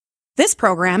This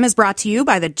program is brought to you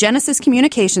by the Genesis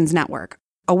Communications Network,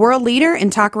 a world leader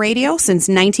in talk radio since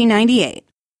 1998.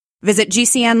 Visit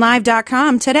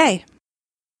GCNlive.com today.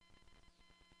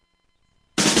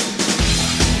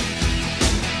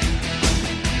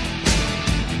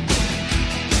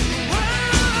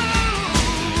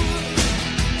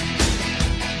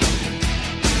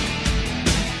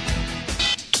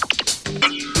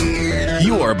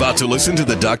 You are about to listen to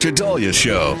the Dr. Daliah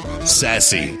Show.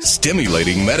 Sassy,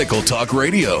 stimulating medical talk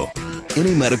radio.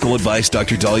 Any medical advice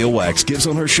Dr. Daliah Wax gives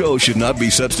on her show should not be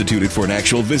substituted for an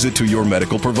actual visit to your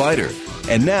medical provider.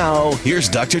 And now, here's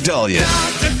Dr. Daliah.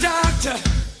 Doctor,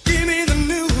 give me the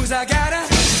news. I got a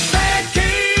bad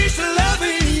case of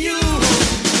loving you.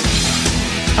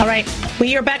 All right.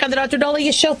 We are back on the Dr.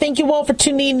 Daliah Show. Thank you all for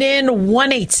tuning in.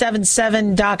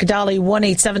 1-877-DOC-DALI,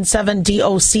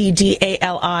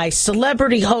 1-877-DOC-DALI.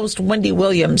 Celebrity host Wendy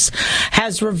Williams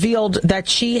has revealed that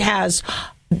she has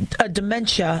a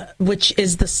dementia, which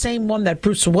is the same one that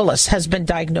Bruce Willis has been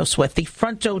diagnosed with, the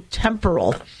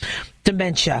frontotemporal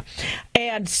dementia.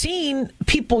 And seeing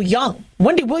people young.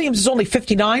 Wendy Williams is only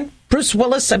 59. Bruce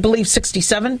Willis, I believe,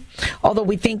 67, although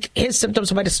we think his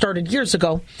symptoms might have started years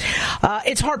ago.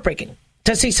 It's heartbreaking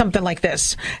to see something like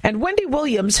this. And Wendy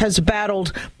Williams has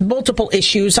battled multiple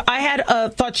issues. I had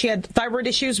thought she had thyroid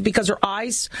issues because her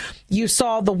eyes, you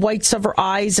saw the whites of her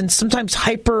eyes, and sometimes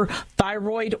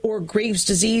hyperthyroid or Graves'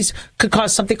 disease could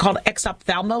cause something called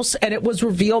exophthalmos, and it was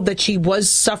revealed that she was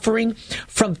suffering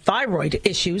from thyroid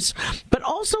issues. But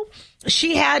also,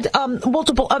 she had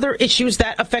multiple other issues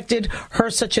that affected her,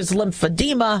 such as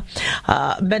lymphedema,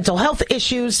 mental health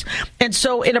issues. And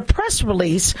so in a press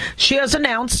release, she has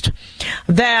announced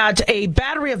that a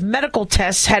battery of medical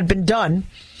tests had been done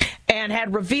and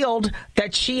had revealed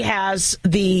that she has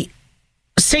the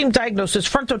same diagnosis,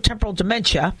 frontotemporal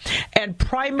dementia, and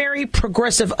primary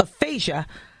progressive aphasia,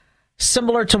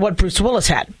 similar to what Bruce Willis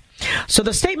had. So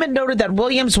the statement noted that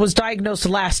Williams was diagnosed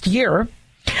last year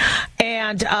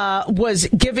and was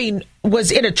in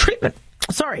a treatment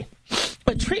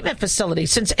facility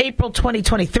since April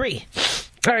 2023.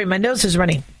 Sorry, my nose is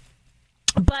running.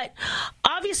 But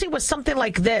obviously with something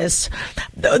like this,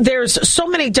 there's so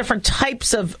many different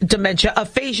types of dementia.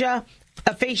 Aphasia,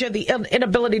 the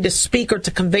inability to speak or to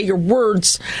convey your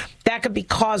words, that could be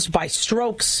caused by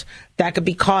strokes, that could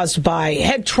be caused by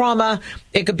head trauma,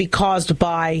 it could be caused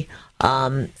by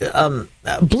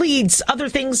bleeds, other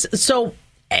things. So,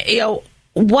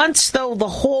 once, though, the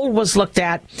whole was looked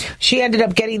at, she ended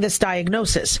up getting this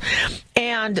diagnosis.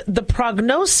 And the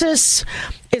prognosis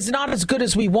is not as good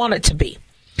as we want it to be.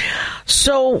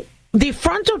 So the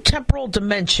frontotemporal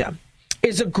dementia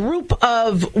is a group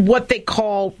of what they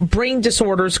call brain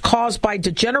disorders caused by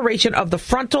degeneration of the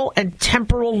frontal and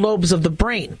temporal lobes of the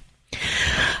brain.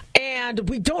 And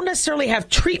we don't necessarily have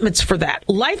treatments for that.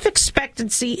 Life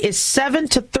expectancy is 7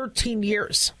 to 13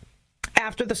 years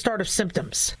after the start of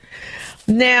symptoms.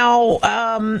 Now,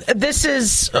 this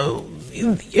is,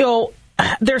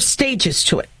 there's stages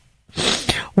to it.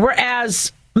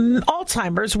 Whereas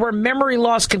Alzheimer's, where memory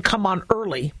loss can come on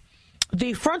early,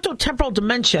 the frontotemporal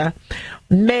dementia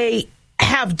may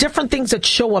have different things that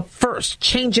show up first.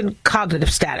 Change in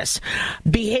cognitive status,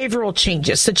 behavioral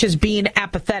changes, such as being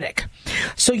apathetic.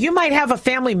 So you might have a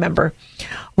family member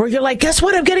where you're like, guess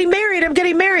what? I'm getting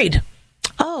married.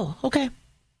 Oh, okay.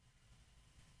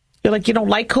 You're like, you don't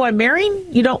like who I'm marrying?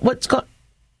 You don't, what's going,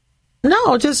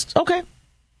 no, just, okay.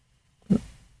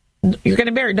 You're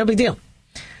getting married, no big deal.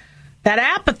 That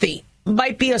apathy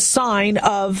might be a sign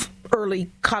of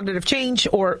early cognitive change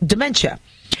or dementia.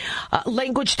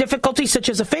 Language difficulties such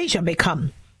as aphasia may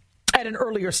come at an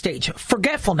earlier stage.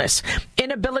 Forgetfulness,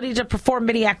 inability to perform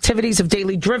many activities of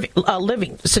daily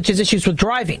living, such as issues with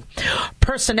driving.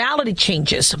 Personality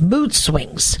changes, mood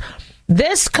swings.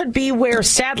 This could be where,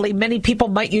 sadly, many people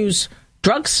might use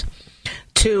drugs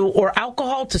or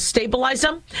alcohol to stabilize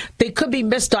them. They could be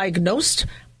misdiagnosed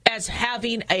as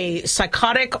having a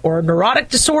psychotic or neurotic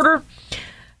disorder,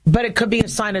 but it could be a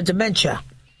sign of dementia.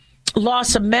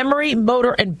 Loss of memory,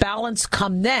 motor, and balance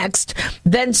come next.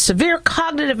 Then severe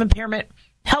cognitive impairment,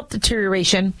 health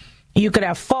deterioration. You could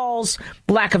have falls,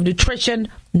 lack of nutrition,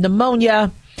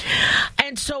 pneumonia.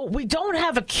 And so we don't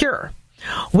have a cure.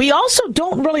 We also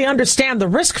don't really understand the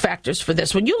risk factors for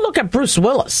this. When you look at Bruce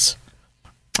Willis,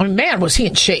 I mean, man, was he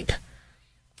in shape.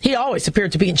 He always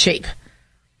appeared to be in shape.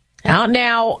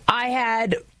 Now, I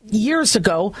had years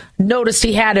ago noticed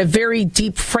he had a very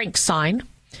deep Frank sign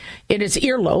in his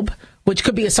earlobe, which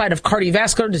could be a sign of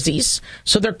cardiovascular disease.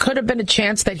 So there could have been a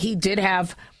chance that he did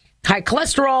have high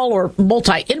cholesterol or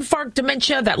multi-infarct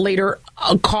dementia that later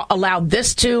allowed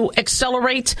this to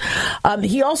accelerate.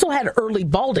 He also had early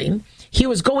balding. He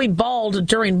was going bald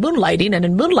during moonlighting, and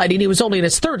in moonlighting, he was only in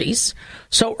his 30s.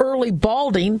 So early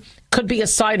balding could be a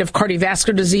sign of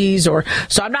cardiovascular disease.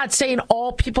 So I'm not saying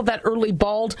all people that early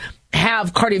bald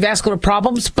have cardiovascular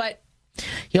problems, but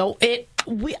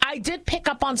I did pick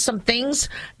up on some things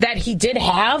that he did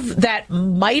have that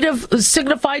might have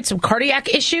signified some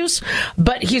cardiac issues,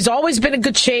 but he's always been in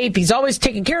good shape. He's always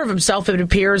taken care of himself, it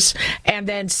appears. And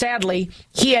then sadly,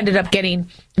 he ended up getting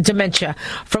dementia.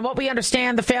 From what we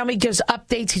understand, the family gives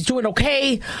updates. He's doing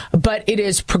okay, but it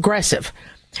is progressive.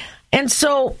 And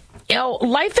so,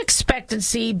 life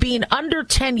expectancy being under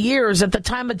 10 years at the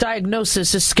time of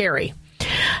diagnosis is scary.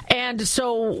 And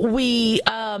so we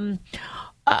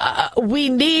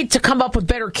need to come up with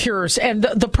better cures. And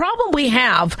the problem we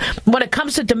have when it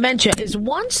comes to dementia is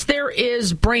once there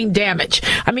is brain damage.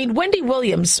 I mean, Wendy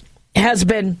Williams has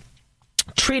been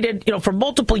treated, for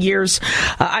multiple years.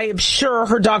 I am sure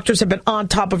her doctors have been on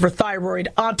top of her thyroid,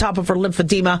 on top of her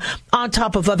lymphedema, on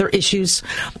top of other issues.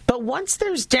 But once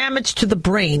there's damage to the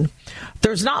brain,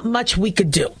 there's not much we could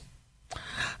do.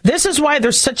 This is why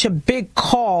there's such a big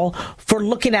call for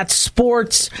looking at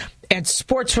sports and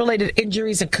sports-related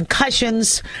injuries and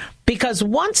concussions, because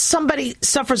once somebody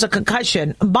suffers a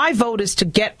concussion, my vote is to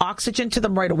get oxygen to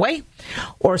them right away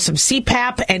or some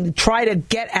CPAP and try to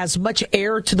get as much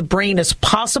air to the brain as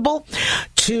possible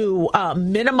to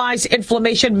minimize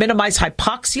inflammation, minimize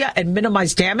hypoxia, and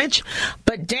minimize damage.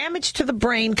 But damage to the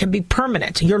brain can be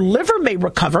permanent. Your liver may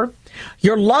recover,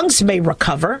 your lungs may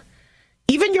recover,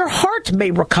 even your heart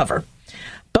may recover.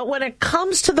 But when it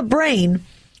comes to the brain,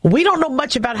 we don't know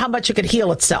much about how much it could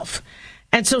heal itself.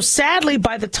 And so sadly,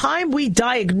 by the time we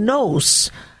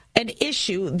diagnose an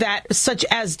issue that such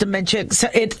as dementia,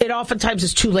 it oftentimes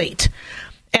is too late.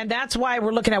 And that's why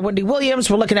we're looking at Wendy Williams.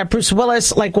 We're looking at Bruce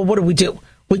Willis. Like, well, what do?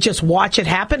 We just watch it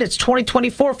happen. It's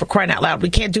 2024 for crying out loud. We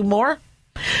can't do more.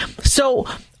 So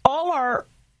all our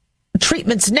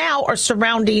treatments now are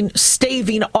surrounding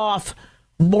staving off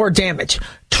more damage,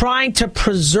 trying to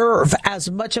preserve as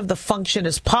much of the function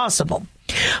as possible.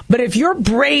 But if your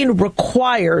brain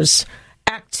requires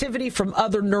activity from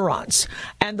other neurons,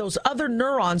 and those other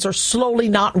neurons are slowly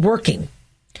not working,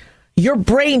 your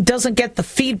brain doesn't get the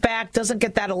feedback, doesn't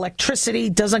get that electricity,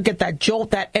 doesn't get that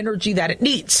jolt, that energy that it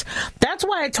needs. That's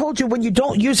why I told you when you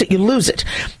don't use it, you lose it.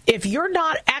 If you're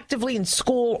not actively in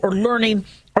school or learning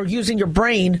or using your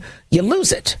brain, you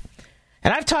lose it.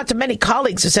 And I've talked to many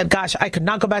colleagues who said, gosh, I could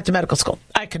not go back to medical school.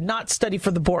 I could not study for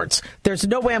the boards. There's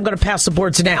no way I'm going to pass the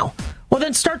boards now. Well,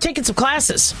 then start taking some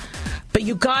classes. But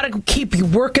you got to keep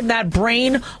working that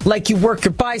brain like you work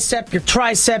your bicep, your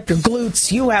tricep, your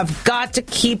glutes. You have got to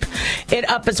keep it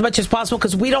up as much as possible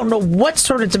because we don't know what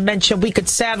sort of dementia we could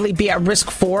sadly be at risk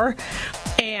for.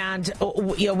 And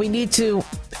we need to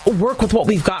work with what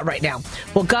we've got right now.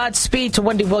 Well, Godspeed to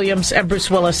Wendy Williams and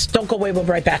Bruce Willis. Don't go away. We'll be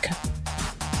right back.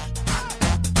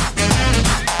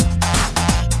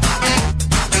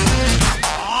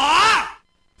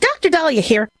 Dr. Daliah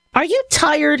here. Are you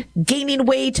tired, gaining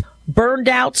weight, burned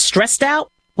out, stressed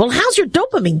out? Well, how's your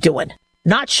dopamine doing?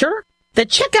 Not sure? Then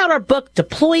check out our book,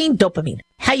 Deploying Dopamine.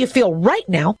 How you feel right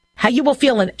now, how you will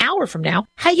feel an hour from now,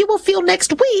 how you will feel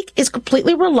next week is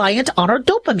completely reliant on our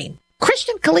dopamine.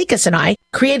 Christian Kalikas and I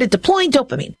created Deploying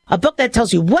Dopamine, a book that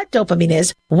tells you what dopamine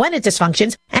is, when it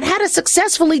dysfunctions, and how to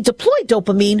successfully deploy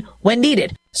dopamine when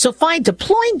needed. So find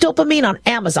Deploying Dopamine on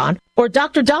Amazon or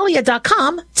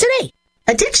drdaliah.com today.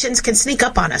 Addictions can sneak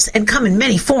up on us and come in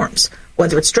many forms.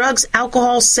 Whether it's drugs,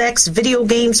 alcohol, sex, video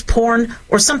games, porn,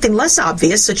 or something less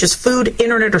obvious such as food,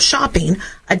 internet, or shopping,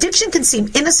 addiction can seem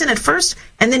innocent at first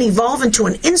and then evolve into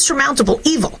an insurmountable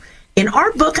evil. In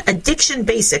our book, Addiction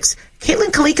Basics,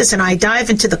 Caitlin Kalikas and I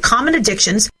dive into the common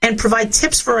addictions and provide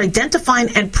tips for identifying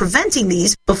and preventing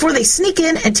these before they sneak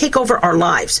in and take over our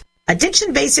lives.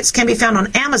 Addiction Basics can be found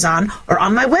on Amazon or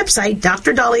on my website,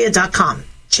 drdaliah.com.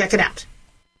 Check it out.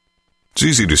 It's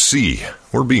easy to see.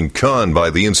 We're being conned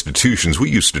by the institutions we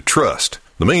used to trust.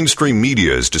 The mainstream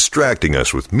media is distracting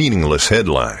us with meaningless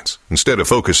headlines, instead of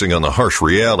focusing on the harsh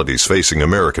realities facing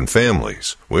American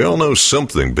families. We all know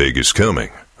something big is coming,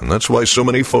 and that's why so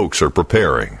many folks are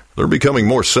preparing. They're becoming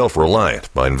more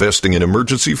self-reliant by investing in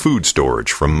emergency food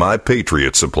storage from My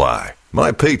Patriot Supply.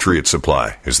 My Patriot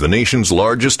Supply is the nation's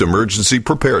largest emergency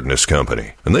preparedness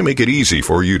company, and they make it easy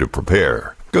for you to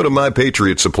prepare. Go to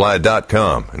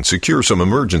MyPatriotSupply.com and secure some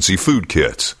emergency food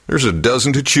kits. There's a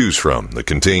dozen to choose from that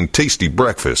contain tasty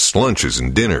breakfasts, lunches,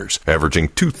 and dinners, averaging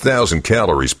 2,000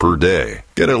 calories per day.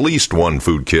 Get at least one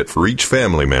food kit for each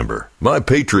family member. My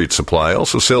Patriot Supply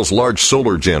also sells large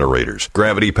solar generators,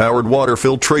 gravity-powered water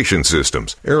filtration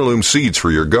systems, heirloom seeds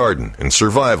for your garden, and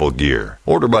survival gear.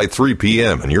 Order by 3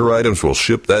 p.m. and your items will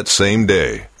ship that same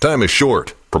day. Time is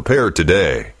short. Prepare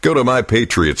today. Go to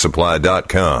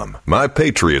MyPatriotSupply.com.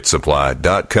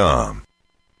 MyPatriotSupply.com.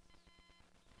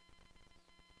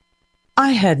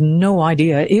 I had no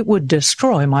idea it would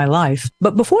destroy my life.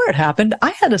 But before it happened, I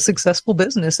had a successful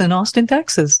business in Austin,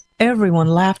 Texas. Everyone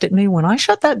laughed at me when I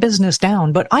shut that business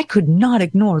down, but I could not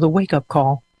ignore the wake-up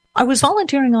call. I was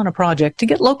volunteering on a project to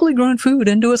get locally grown food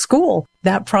into a school.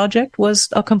 That project was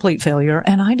a complete failure,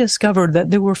 and I discovered that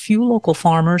there were few local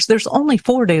farmers. There's only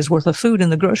 4 days worth of food in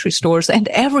the grocery stores, and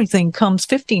everything comes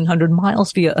 1,500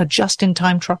 miles via a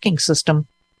just-in-time trucking system.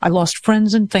 I lost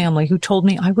friends and family who told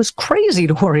me I was crazy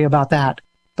to worry about that,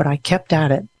 but I kept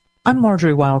at it. I'm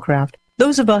Marjorie Wildcraft.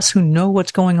 Those of us who know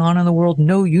what's going on in the world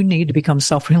know you need to become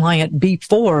self-reliant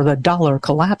before the dollar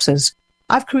collapses.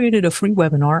 I've created a free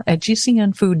webinar at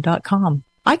gcnfood.com.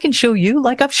 I can show you,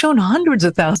 like I've shown hundreds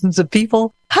of thousands of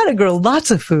people, how to grow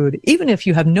lots of food, even if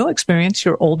you have no experience,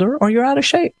 you're older, or you're out of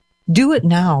shape. Do it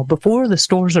now, before the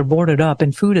stores are boarded up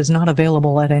and food is not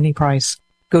available at any price.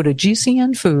 Go to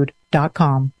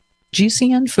gcnfood.com.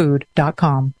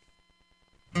 gcnfood.com.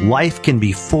 Life can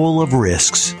be full of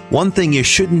risks. One thing you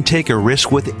shouldn't take a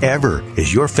risk with ever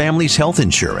is your family's health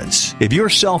insurance. If you're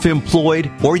self-employed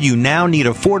or you now need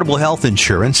affordable health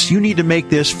insurance, you need to make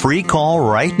this free call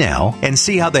right now and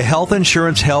see how the Health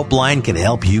Insurance Helpline can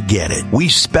help you get it. We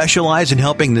specialize in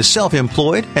helping the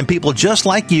self-employed and people just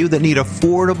like you that need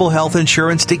affordable health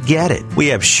insurance to get it. We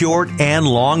have short and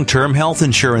long-term health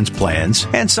insurance plans,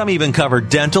 and some even cover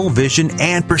dental, vision,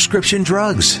 and prescription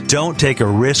drugs. Don't take a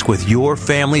risk with your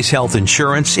family's health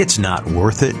insurance. It's not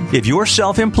worth it. If you're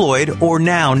self-employed or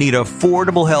now need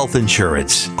affordable health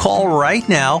insurance, call right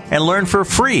now and learn for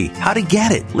free how to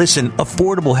get it. Listen,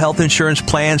 affordable health insurance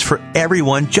plans for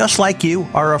everyone just like you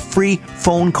are a free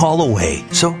phone call away.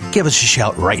 So give us a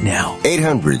shout right now.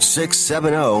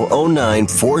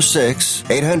 800-670-0946.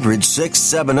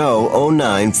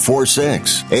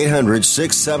 800-670-0946.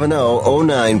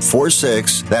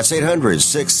 800-670-0946. That's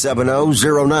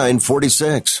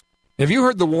 800-670-0946. Have you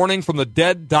heard the warning from the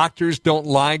dead doctors don't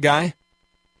lie guy?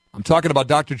 I'm talking about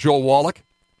Dr. Joel Wallach.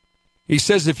 He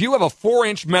says if you have a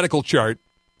 4-inch medical chart,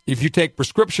 if you take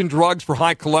prescription drugs for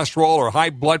high cholesterol or high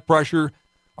blood pressure,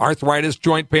 arthritis,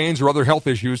 joint pains, or other health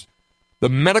issues, the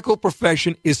medical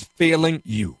profession is failing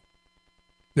you.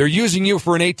 They're using you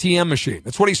for an ATM machine.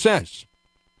 That's what he says.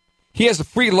 He has a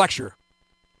free lecture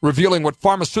revealing what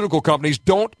pharmaceutical companies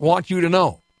don't want you to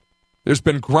know. There's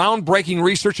been groundbreaking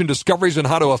research and discoveries on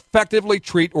how to effectively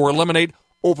treat or eliminate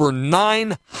over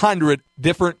 900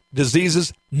 different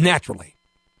diseases naturally.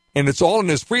 And it's all in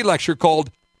his free lecture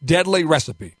called Deadly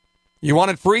Recipe. You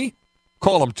want it free?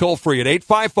 Call him toll free at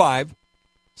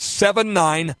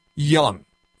 855-79-YOUNG.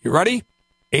 You ready?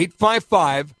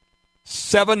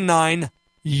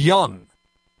 855-79-YOUNG.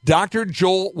 Dr.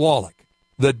 Joel Wallach,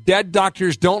 the Dead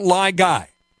Doctors Don't Lie guy,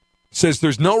 says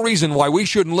there's no reason why we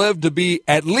shouldn't live to be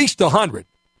at least 100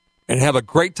 and have a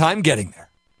great time getting there.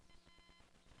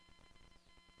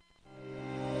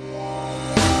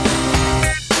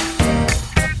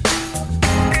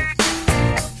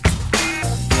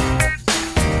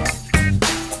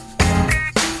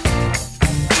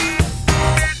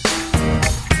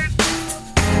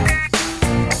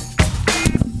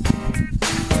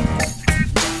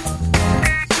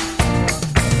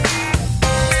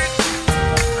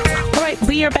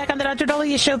 We are back on the Dr.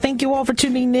 Daliah Show. Thank you all for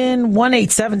tuning in.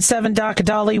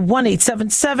 1-877-DOC-DALI,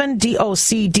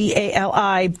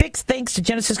 1-877-DOC-DALI. Big thanks to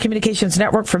Genesis Communications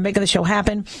Network for making the show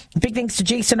happen. Big thanks to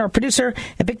Jason, our producer,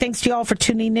 and big thanks to you all for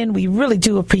tuning in. We really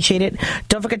do appreciate it.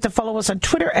 Don't forget to follow us on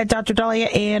Twitter at Dr.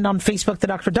 Daliah and on Facebook, The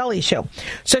Dr. Daliah Show.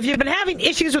 So if you've been having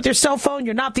issues with your cell phone,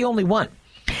 you're not the only one.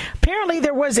 Apparently,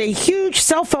 there was a huge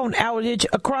cell phone outage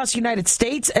across the United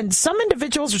States, and some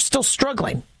individuals are still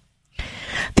struggling.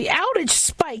 The outage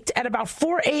spiked at about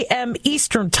 4 a.m.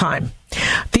 Eastern Time.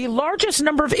 The largest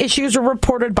number of issues were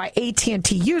reported by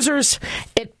AT&T users.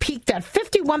 It peaked at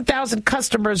 51,000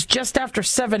 customers just after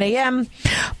 7 a.m.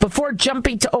 before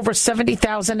jumping to over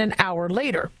 70,000 an hour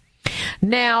later.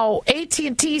 Now,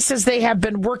 AT&T says they have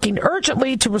been working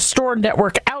urgently to restore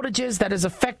network outages that is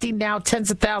affecting now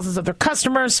tens of thousands of their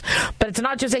customers. But it's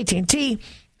not just AT&T.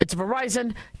 It's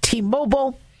Verizon,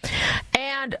 T-Mobile.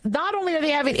 And not only are they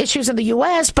having issues in the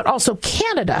U.S., but also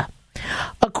Canada.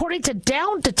 According to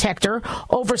Down Detector,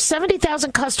 over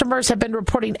 70,000 customers have been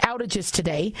reporting outages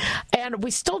today, and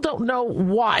we still don't know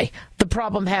why the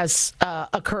problem has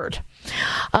occurred.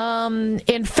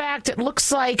 In fact, it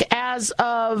looks like as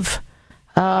of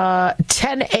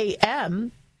 10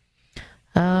 a.m.,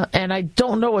 and I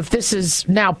don't know if this is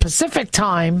now Pacific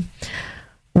time,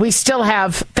 we still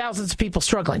have thousands of people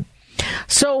struggling.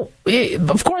 So,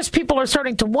 of course, people are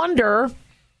starting to wonder,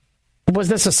 was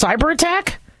this a cyber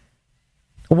attack?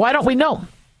 Why don't we know?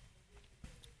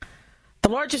 The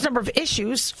largest number of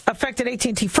issues affected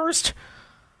AT&T first.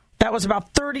 That was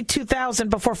about 32,000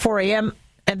 before 4 a.m.,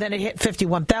 and then it hit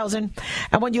 51,000.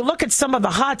 And when you look at some of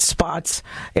the hot spots,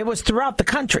 it was throughout the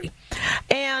country.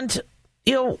 And,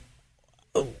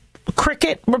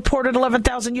 Cricket reported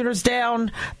 11,000 units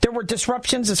down. There were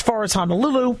disruptions as far as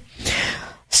Honolulu.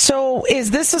 So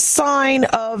is this a sign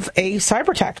of a cyber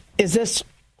attack? Is this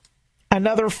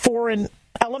another foreign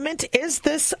element? Is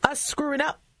this us screwing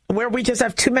up where we just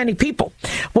have too many people?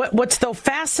 What's though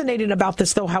fascinating about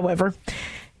this, though, however,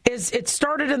 is it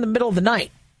started in the middle of the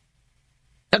night.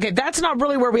 Okay, that's not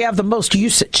really where we have the most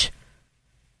usage.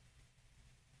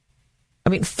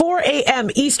 4 a.m.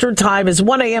 Eastern time is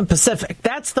 1 a.m. Pacific.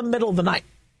 That's the middle of the night.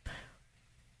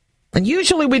 And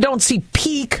usually we don't see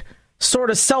peak sort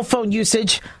of cell phone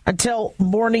usage until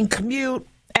morning commute,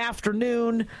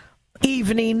 afternoon,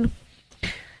 evening.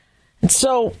 And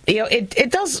so,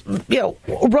 it does,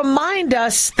 remind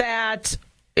us that,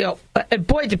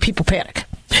 boy, did people panic.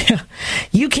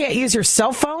 You can't use your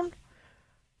cell phone.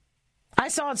 I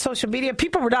saw on social media,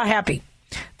 people were not happy.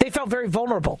 They felt very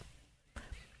vulnerable.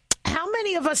 How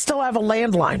many of us still have a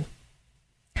landline?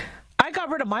 I got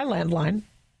rid of my landline.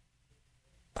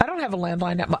 I don't have a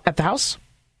landline at the house.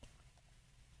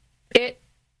 It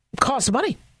costs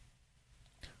money.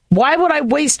 Why would I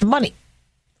waste money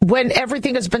when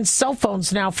everything has been cell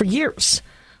phones now for years?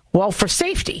 Well, for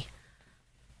safety.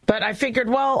 But I figured,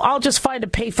 I'll just find a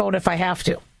payphone if I have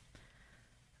to.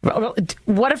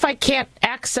 What if I can't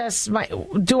access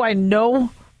do I know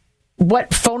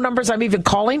what phone numbers I'm even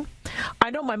calling?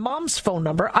 I know my mom's phone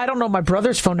number. I don't know my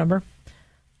brother's phone number.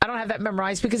 I don't have that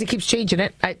memorized because he keeps changing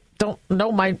it. I don't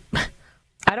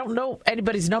know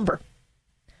anybody's number.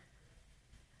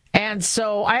 And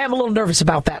so I am a little nervous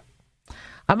about that.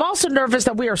 I'm also nervous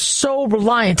that we are so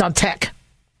reliant on tech.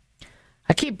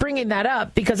 I keep bringing that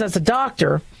up because as a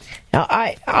doctor,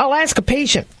 I'll ask a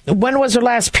patient, when was their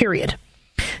last period?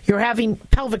 You're having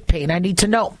pelvic pain. I need to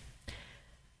know.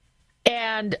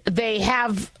 And they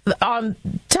have on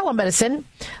telemedicine,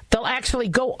 they'll actually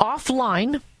go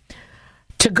offline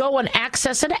to go and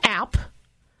access an app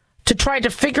to try to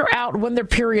figure out when their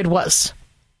period was.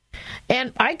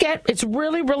 And I get it's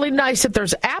really, really nice that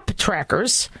there's app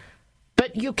trackers,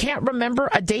 but you can't remember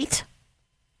a date.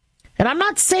 And I'm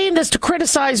not saying this to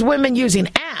criticize women using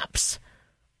apps,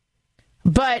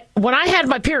 but when I had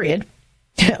my period,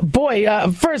 boy,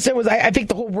 first it was, I think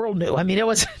the whole world knew. It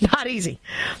was not easy,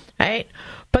 right?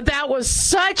 But that was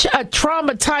such a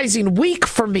traumatizing week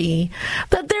for me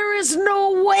that there is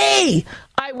no way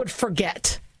I would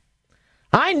forget.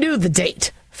 I knew the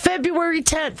date, February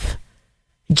 10th,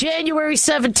 January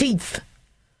 17th.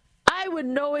 I would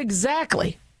know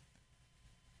exactly.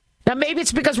 Now, maybe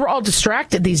it's because we're all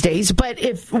distracted these days, but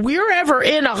if we're ever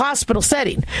in a hospital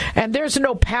setting and there's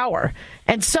no power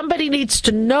and somebody needs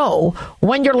to know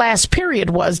when your last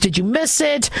period was, did you miss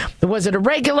it? Was it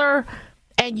irregular?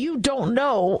 And you don't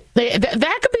know,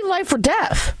 that could be life or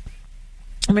death.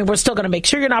 We're still going to make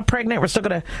sure you're not pregnant. We're still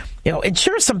going to,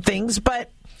 insure some things, but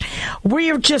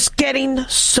we're just getting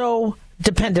so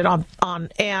dependent on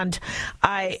and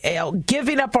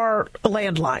giving up our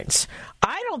landlines.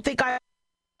 I don't think I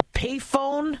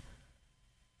payphone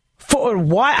for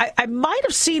why I might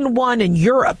have seen one in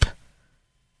Europe,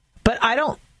 but I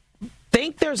don't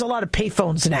think there's a lot of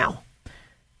payphones now.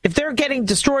 If they're getting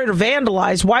destroyed or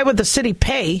vandalized, why would the city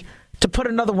pay to put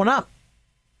another one up?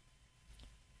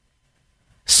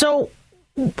 So,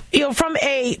 from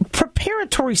a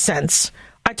preparatory sense,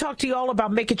 I talked to you all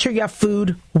about making sure you have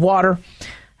food, water,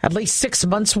 at least 6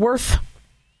 months worth.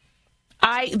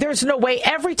 There's no way.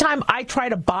 Every time I try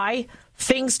to buy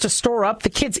things to store up,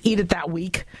 the kids eat it that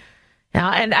week.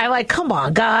 And I come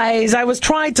on, guys, I was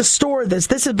trying to store this.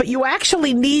 But you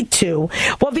actually need to.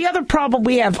 Well, the other problem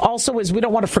we have also is we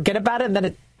don't want to forget about it, and then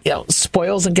it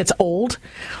spoils and gets old.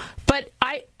 But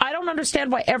I don't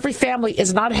understand why every family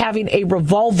is not having a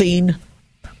revolving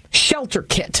shelter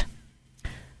kit.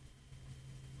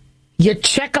 You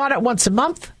check on it once a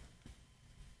month.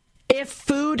 If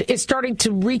food is starting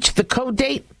to reach the code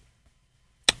date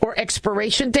or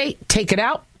expiration date, take it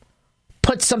out.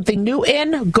 put something new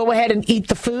in, go ahead and eat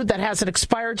the food that hasn't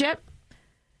expired yet.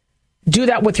 Do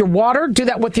that with your water. Do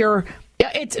that with your...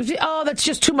 that's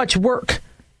just too much work.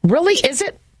 Really? Is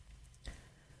it?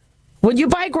 When you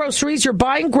buy groceries, you're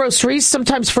buying groceries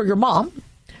sometimes for your mom.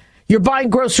 You're buying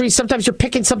groceries. Sometimes you're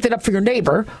picking something up for your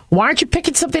neighbor. Why aren't you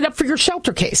picking something up for your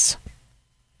shelter case?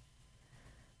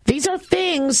 These are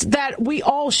things that we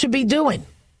all should be doing.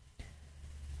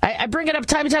 I bring it up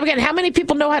time and time again. How many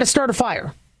people know how to start a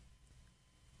fire?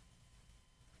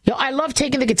 I love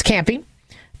taking the kids camping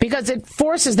because it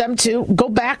forces them to go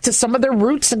back to some of their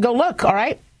roots and go, look, all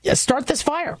right, start this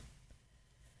fire.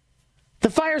 The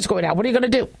fire's going out. What are you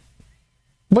going to do?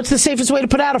 What's the safest way to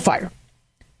put out a fire?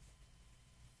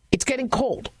 It's getting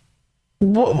cold.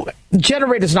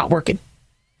 Generator's not working.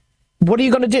 What are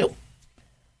you going to do?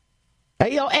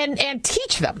 And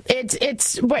teach them.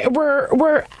 It's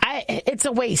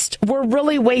a waste. We're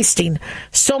really wasting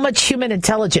so much human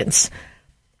intelligence.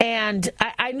 And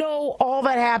I know all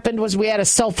that happened was we had a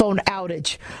cell phone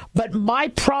outage. But my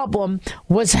problem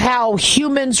was how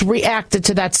humans reacted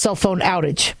to that cell phone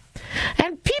outage.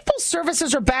 And people's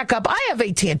services are back up. I have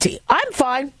AT&T. I'm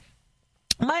fine.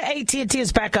 My AT&T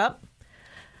is back up.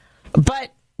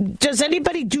 But does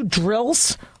anybody do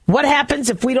drills? What happens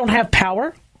if we don't have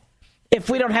power? If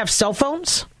we don't have cell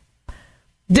phones?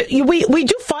 We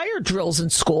do fire drills in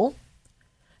school.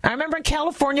 I remember in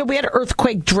California, we had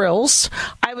earthquake drills.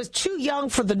 I was too young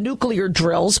for the nuclear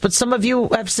drills, but some of you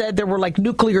have said there were like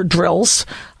nuclear drills.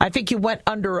 I think you went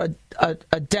under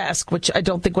a desk, which I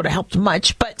don't think would have helped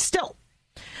much, but still.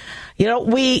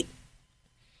 We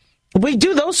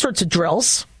do those sorts of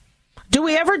drills. Do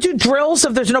we ever do drills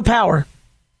if there's no power?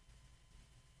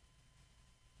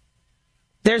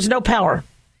 There's no power.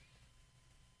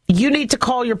 You need to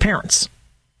call your parents.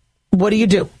 What do you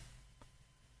do?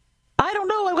 I don't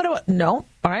know. No.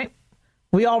 All right.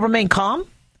 We all remain calm.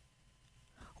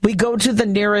 We go to the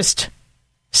nearest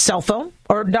cell phone,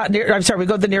 we go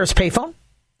to the nearest payphone.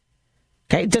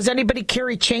 Okay. Does anybody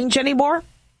carry change anymore?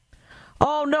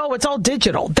 Oh, no, it's all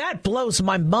digital. That blows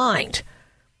my mind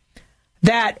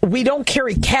that we don't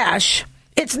carry cash.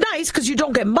 It's nice because you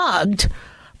don't get mugged,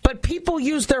 but people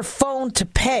use their phone to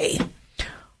pay.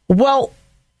 Well,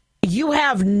 you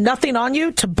have nothing on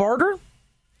you to barter?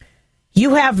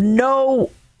 You have no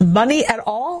money at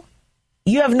all?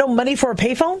 You have no money for a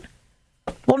payphone?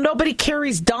 Well, nobody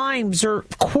carries dimes or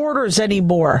quarters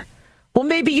anymore. Well,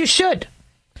 maybe you should.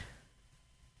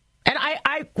 And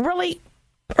I really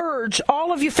urge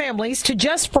all of you families to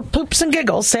just, for poops and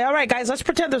giggles, say, all right, guys, let's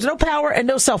pretend there's no power and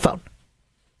no cell phone.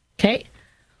 Okay?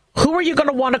 Who are you going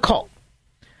to want to call?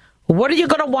 What are you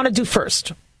going to want to do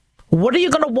first? What are you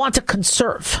going to want to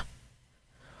conserve?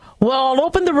 Well, I'll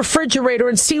open the refrigerator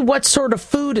and see what sort of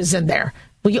food is in there.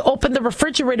 When you open the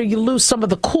refrigerator, you lose some of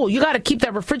the cool. You got to keep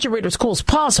that refrigerator as cool as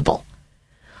possible.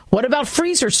 What about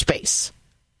freezer space?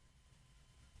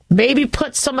 Maybe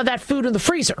put some of that food in the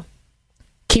freezer.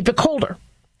 Keep it colder.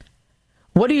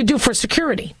 What do you do for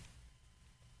security?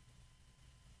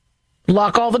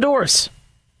 Lock all the doors.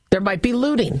 There might be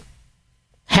looting.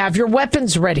 Have your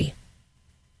weapons ready.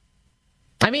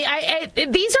 I mean,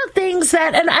 these are things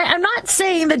that, and I'm not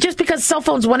saying that just because cell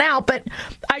phones went out, but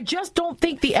I just don't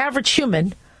think the average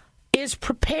human is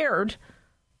prepared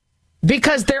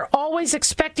because they're always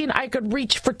expecting I could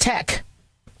reach for tech.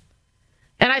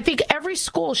 And I think every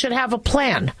school should have a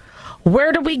plan.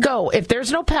 Where do we go? If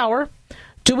there's no power,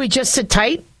 do we just sit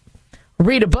tight,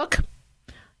 read a book?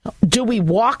 Do we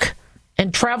walk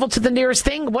and travel to the nearest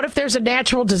thing? What if there's a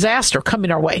natural disaster coming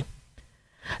our way?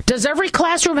 Does every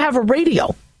classroom have a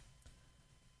radio?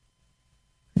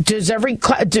 Does every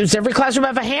classroom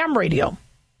have a ham radio?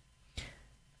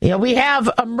 We have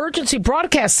emergency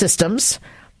broadcast systems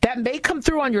that may come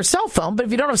through on your cell phone, but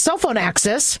if you don't have cell phone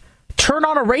access, turn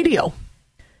on a radio.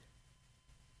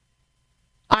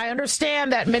 I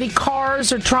understand that many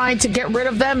cars are trying to get rid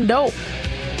of them. No.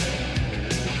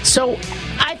 So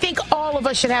I think all of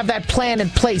us should have that plan in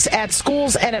place at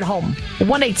schools and at home.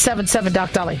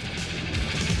 1-877-DOC-DALI.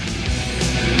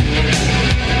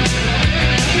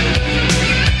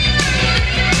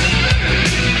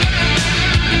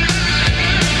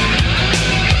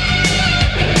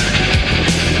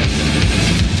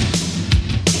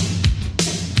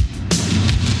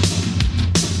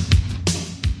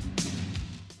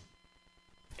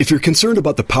 If you're concerned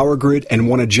about the power grid and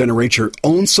want to generate your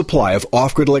own supply of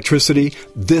off-grid electricity,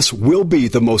 this will be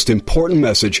the most important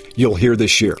message you'll hear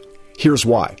this year. Here's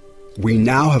why. We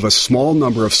now have a small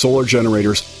number of solar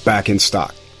generators back in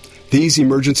stock. These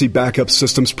emergency backup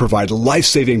systems provide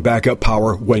life-saving backup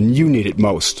power when you need it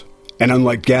most. And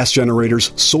unlike gas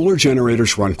generators, solar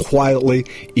generators run quietly,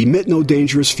 emit no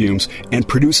dangerous fumes, and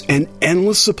produce an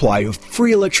endless supply of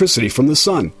free electricity from the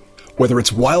sun. Whether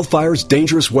it's wildfires,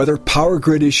 dangerous weather, power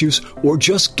grid issues, or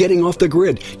just getting off the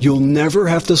grid, you'll never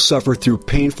have to suffer through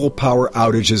painful power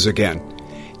outages again.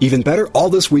 Even better, all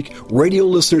this week, radio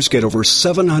listeners get over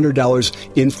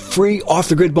 $700 in free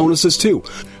off-the-grid bonuses, too.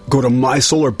 Go to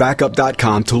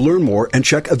mysolarbackup.com to learn more and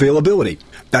check availability.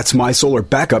 That's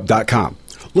mysolarbackup.com.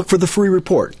 Look for the free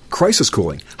report, Crisis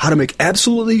Cooling, how to make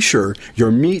absolutely sure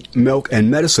your meat, milk,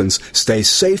 and medicines stay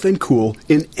safe and cool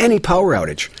in any power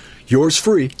outage. Yours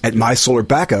free at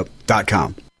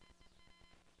mysolarbackup.com.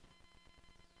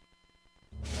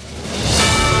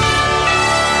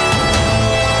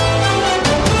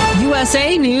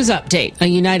 USA News Update. A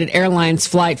United Airlines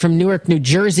flight from Newark, New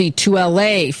Jersey to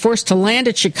L.A. forced to land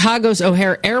at Chicago's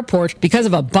O'Hare Airport because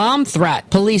of a bomb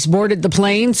threat. Police boarded the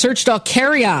plane, searched all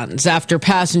carry-ons. After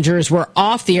passengers were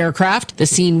off the aircraft, the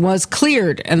scene was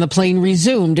cleared and the plane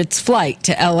resumed its flight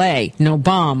to L.A. No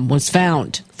bomb was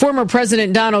found. Former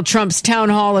President Donald Trump's town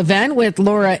hall event with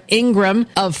Laura Ingraham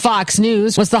of Fox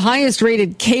News was the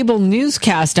highest-rated cable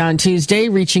newscast on Tuesday,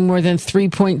 reaching more than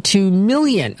 3.2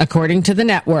 million, according to the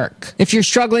network. If you're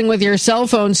struggling with your cell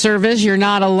phone service, you're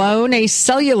not alone. A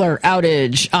cellular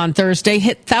outage on Thursday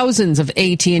hit thousands of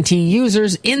AT&T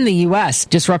users in the U.S.,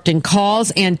 disrupting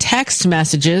calls and text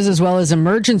messages as well as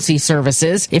emergency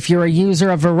services. If you're a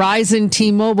user of Verizon,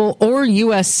 T-Mobile, or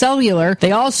U.S. Cellular,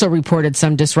 they also reported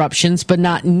some disruptions, but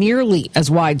not nearly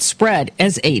as widespread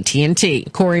as AT&T.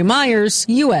 Corey Myers,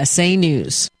 USA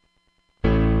News.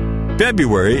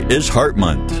 February is Heart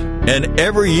Month, and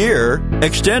every year,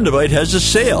 Extendivite has a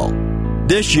sale.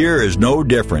 This year is no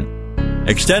different.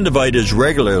 Extendivite is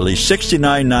regularly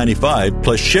 $69.95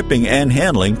 plus shipping and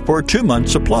handling for a 2-month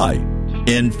supply.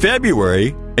 In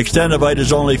February, Extendivite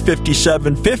is only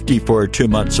 $57.50 for a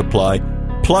 2-month supply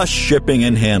plus shipping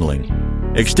and handling.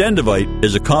 Extendivite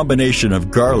is a combination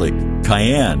of garlic,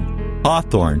 cayenne,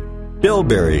 hawthorn,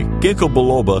 bilberry, ginkgo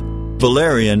biloba,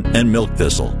 valerian, and milk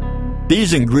thistle.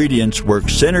 These ingredients work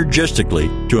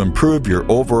synergistically to improve your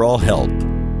overall health.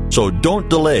 So don't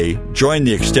delay. Join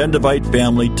the Extendivite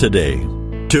family today.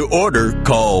 To order,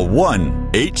 call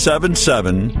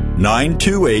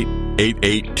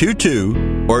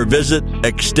 1-877-928-8822 or visit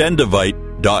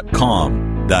extendivite.com.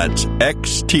 That's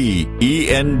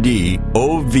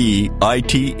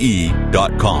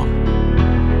XTENDOVITE.com.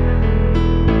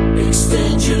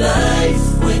 Extend your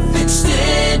life with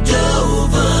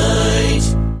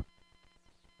Extendovite.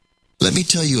 Let me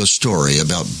tell you a story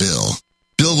about Bill.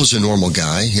 Bill was a normal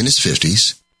guy in his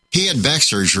 50s. He had back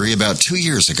surgery about 2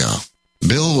 years ago.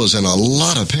 Bill was in a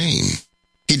lot of pain.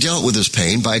 He dealt with his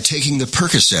pain by taking the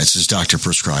Percocets his doctor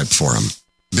prescribed for him.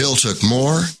 Bill took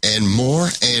more and more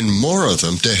and more of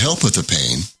them to help with the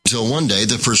pain, until one day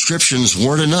the prescriptions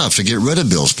weren't enough to get rid of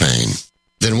Bill's pain.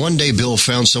 Then one day Bill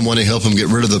found someone to help him get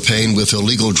rid of the pain with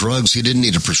illegal drugs he didn't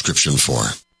need a prescription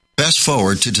for. Fast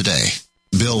forward to today.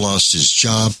 Bill lost his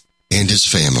job and his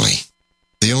family.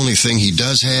 The only thing he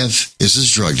does have is his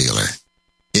drug dealer.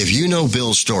 If you know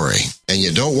Bill's story and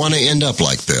you don't want to end up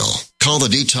like Bill, call the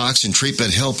Detox and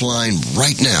Treatment Helpline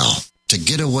right now to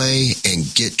get away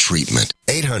and get treatment.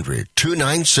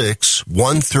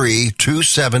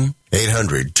 800-296-1327.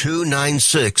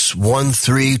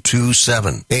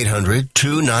 800-296-1327.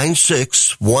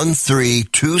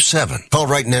 800-296-1327. Call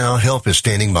right now. Help is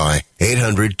standing by.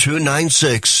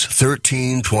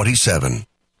 800-296-1327.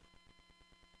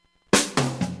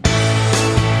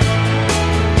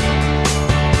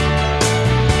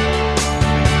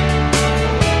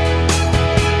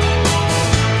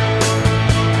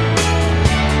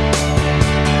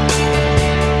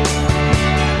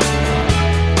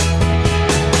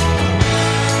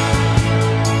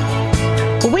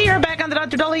 We are back on the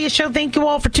Dr. Daliah Show. Thank you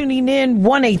all for tuning in.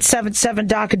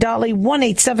 1-877-Dr.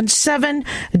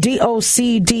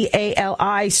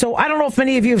 1-877-DOCDALI. So I don't know if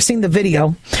many of you have seen the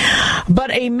video, but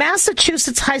a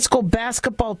Massachusetts high school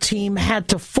basketball team had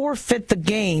to forfeit the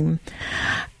game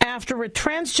after a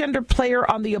transgender player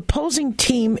on the opposing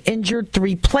team injured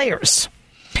 3 players.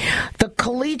 The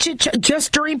collegiate,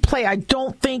 just during play, I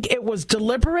don't think it was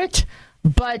deliberate,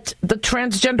 but the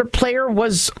transgender player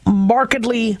was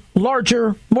markedly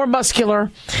larger, more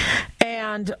muscular,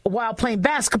 and while playing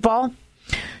basketball,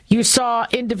 you saw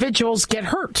individuals get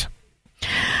hurt.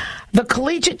 The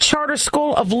Collegiate Charter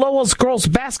School of Lowell's girls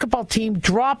basketball team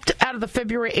dropped out of the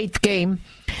February 8th game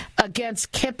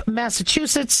against KIPP,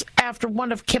 Massachusetts, after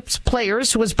one of KIPP's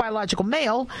players, who was biological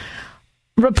male,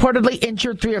 reportedly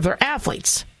injured 3 of their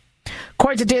athletes.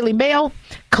 According to Daily Mail,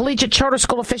 collegiate charter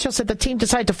school officials said the team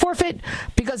decided to forfeit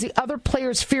because the other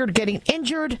players feared getting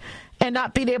injured and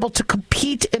not being able to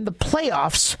compete in the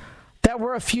playoffs that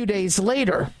were a few days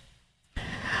later.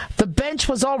 The bench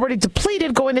was already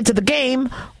depleted going into the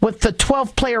game with the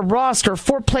 12-player roster.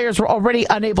 4 players were already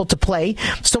unable to play.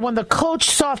 So when the coach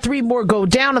saw 3 more go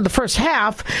down in the first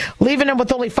half, leaving him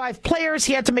with only 5 players,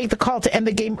 he had to make the call to end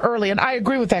the game early. And I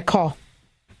agree with that call.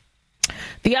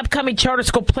 The upcoming charter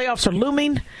school playoffs are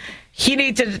looming. He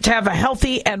needed to have a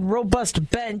healthy and robust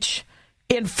bench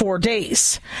in 4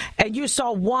 days. And you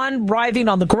saw one writhing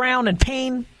on the ground in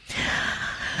pain.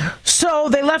 So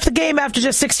they left the game after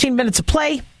just 16 minutes of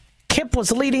play. Kip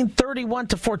was leading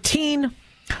 31-14.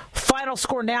 Final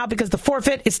score now, because the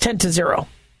forfeit, is 10-0.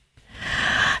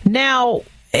 Now,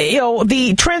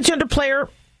 the transgender player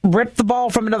ripped the ball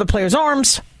from another player's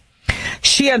arms.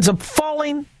 She ends up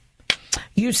falling.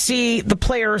 You see the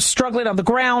player struggling on the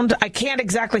ground. I can't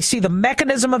exactly see the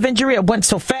mechanism of injury. It went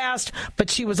so fast, but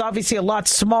she was obviously a lot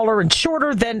smaller and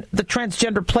shorter than the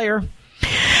transgender player.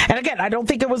 And again, I don't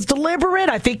think it was deliberate.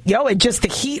 I think, it's just the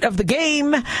heat of the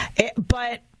game.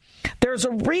 But there's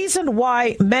a reason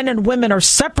why men and women are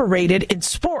separated in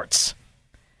sports.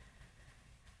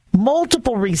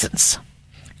 Multiple reasons.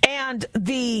 And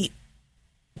the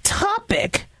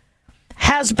topic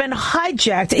has been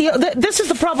hijacked. This is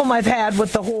the problem I've had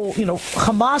with the whole,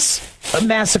 Hamas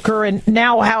massacre, and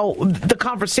now how the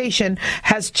conversation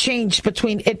has changed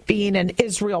between it being an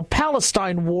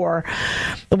Israel-Palestine war.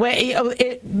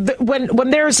 When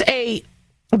there's a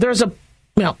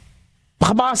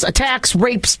Hamas attacks,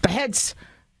 rapes, beheads,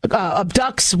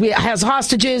 abducts, has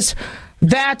hostages.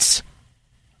 That's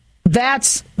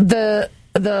the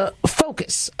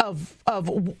focus of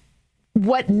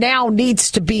what now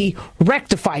needs to be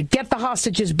rectified. Get the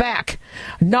hostages back.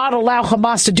 Not allow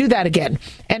Hamas to do that again.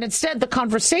 And instead, the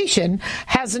conversation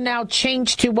has now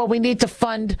changed to, we need to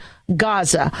fund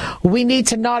Gaza. We need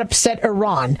to not upset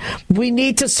Iran. We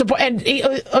need to support. And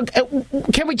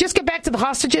can we just get back to the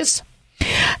hostages?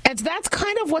 And that's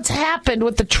kind of what's happened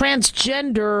with the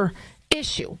transgender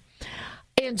issue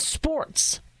in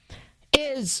sports,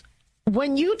 is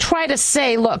when you try to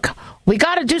say, look, we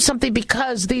got to do something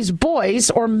because these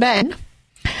boys or men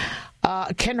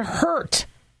can hurt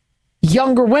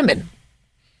younger women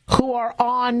who are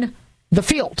on the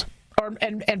field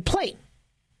and playing.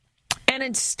 And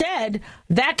instead,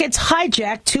 that gets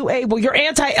hijacked to you're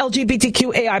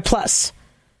anti-LGBTQAI+.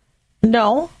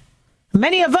 No.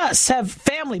 Many of us have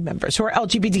family members who are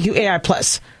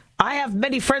LGBTQAI+. I have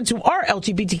many friends who are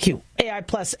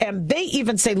LGBTQAI+, and they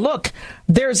even say, look,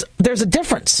 there's a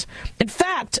difference. In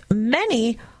fact,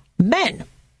 many men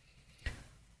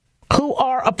who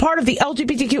are a part of the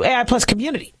LGBTQAI+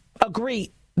 community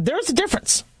agree there's a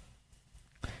difference.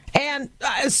 And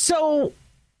so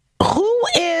who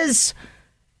is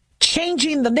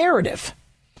changing the narrative?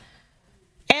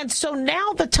 And so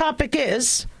now the topic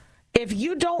is, if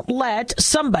you don't let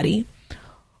somebody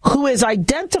who is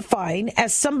identifying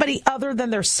as somebody other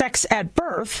than their sex at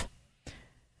birth,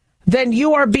 then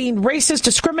you are being racist,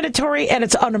 discriminatory, and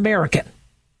it's un-American.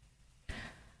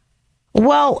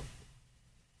 Well,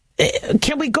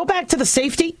 can we go back to the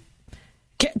safety?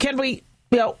 Can we,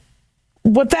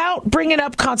 without bringing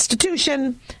up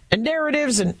Constitution and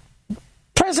narratives and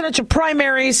presidential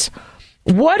primaries,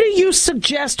 what do you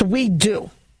suggest we do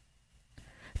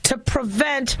to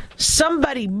prevent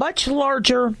somebody much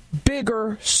larger,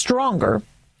 bigger, stronger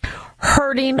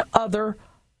hurting other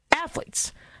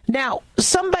athletes? Now,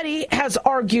 somebody has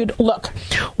argued, look,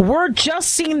 we're just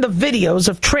seeing the videos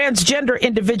of transgender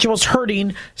individuals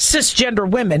hurting cisgender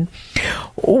women.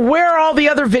 Where are all the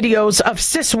other videos of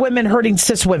cis women hurting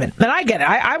cis women? And I get it.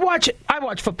 I watch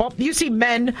football. You see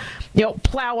men,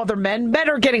 plow other men. Men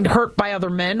are getting hurt by other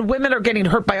men. Women are getting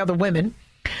hurt by other women.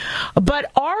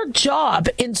 But our job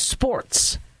in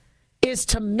sports is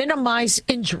to minimize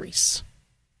injuries.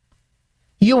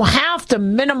 You have to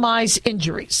minimize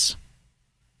injuries.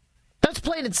 That's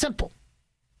plain and simple.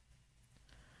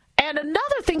 And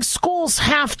another thing schools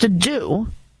have to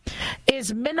do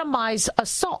is minimize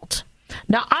assault.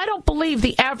 Now, I don't believe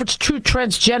the average true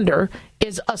transgender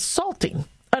is assaulting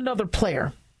another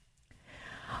player.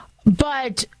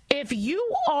 But if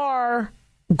you are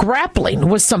grappling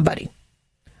with somebody,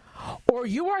 or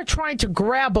you are trying to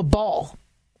grab a ball,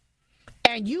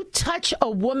 and you touch a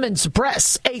woman's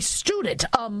breasts, a student,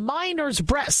 a minor's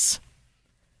breasts,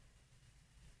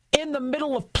 in the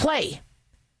middle of play,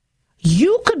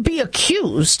 you could be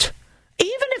accused,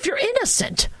 even if you're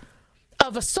innocent,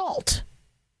 of assault.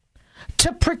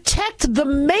 To protect the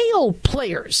male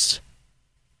players,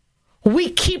 we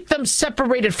keep them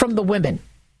separated from the women.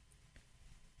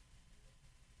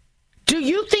 Do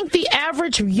you think the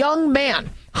average young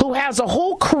man who has a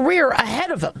whole career ahead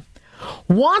of him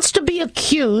wants to be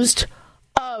accused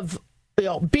of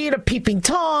being a peeping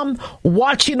Tom,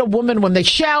 watching a woman when they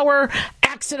shower,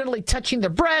 accidentally touching their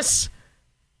breasts?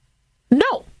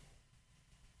 No.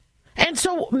 And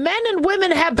so men and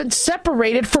women have been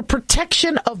separated for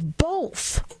protection of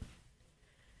both.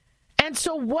 And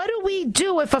so what do we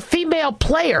do if a female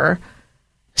player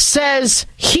says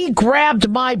he grabbed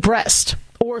my breast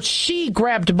or she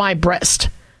grabbed my breast?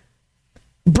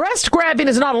 Breast grabbing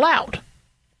is not allowed.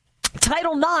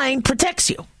 Title IX protects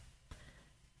you.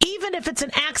 Even if it's an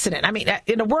accident. I mean,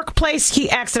 in a workplace, he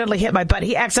accidentally hit my butt.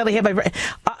 He accidentally hit my breast.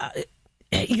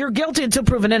 You're guilty until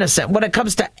proven innocent when it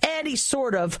comes to any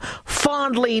sort of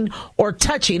fondling or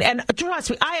touching. And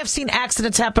trust me, I have seen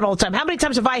accidents happen all the time. How many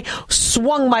times have I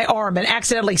swung my arm and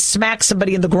accidentally smacked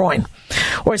somebody in the groin?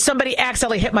 Or somebody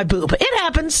accidentally hit my boob? It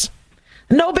happens.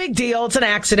 No big deal. It's an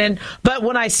accident. But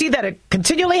when I see that it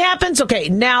continually happens, okay,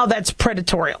 now that's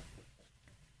predatory.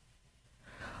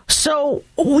 So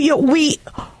we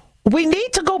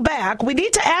need to go back. We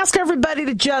need to ask everybody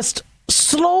to just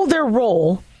slow their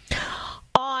roll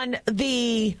on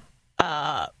the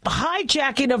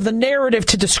hijacking of the narrative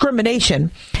to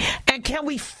discrimination. And can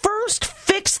we first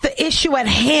fix the issue at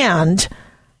hand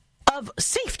of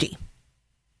safety?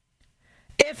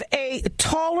 If a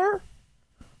taller,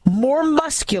 more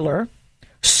muscular,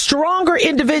 stronger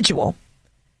individual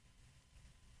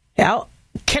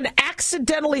can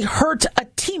accidentally hurt a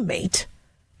teammate,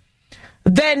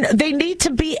 then they need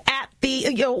to be at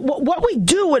the, what we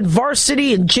do in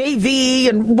varsity and JV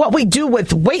and what we do with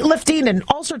weightlifting and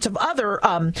all sorts of other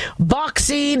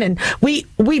boxing. And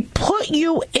we put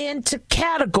you into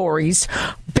categories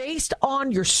based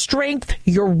on your strength,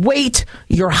 your weight,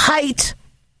 your height.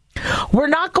 We're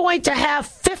not going to have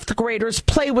fifth graders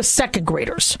play with second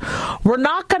graders. We're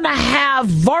not going to have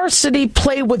varsity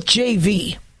play with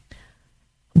JV.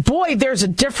 Boy, there's a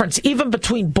difference even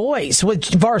between boys with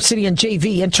varsity and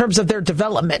JV in terms of their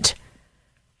development.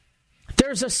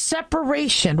 There's a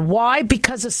separation. Why?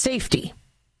 Because of safety.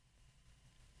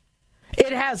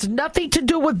 It has nothing to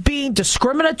do with being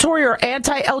discriminatory or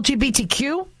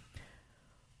anti-LGBTQ.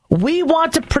 We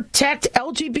want to protect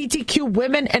LGBTQ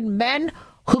women and men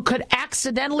who could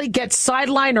accidentally get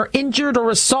sidelined or injured or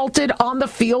assaulted on the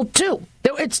field, too.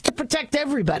 It's to protect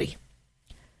everybody.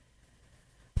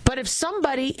 But if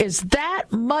somebody is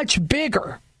that much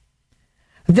bigger,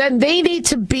 then they need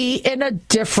to be in a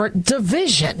different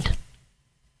division.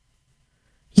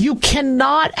 You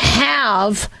cannot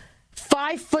have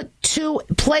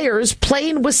 5'2" players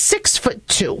playing with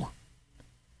 6'2",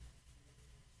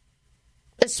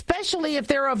 especially if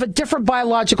they're of a different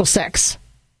biological sex.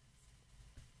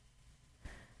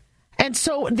 And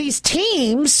so these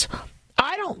teams,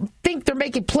 I don't think they're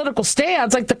making political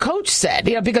stands like the coach said,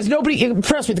 because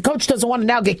trust me, the coach doesn't want to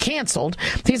now get canceled.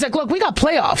 He's like, look, we got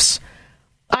playoffs.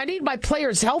 I need my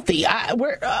players healthy.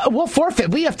 We'll forfeit.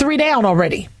 We have 3 down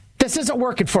already. This isn't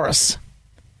working for us.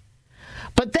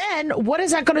 But then what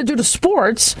is that going to do to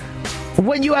sports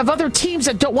when you have other teams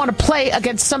that don't want to play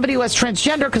against somebody who has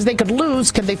transgender because they could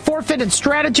lose? Can they forfeit and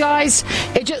strategize?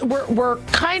 We're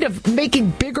kind of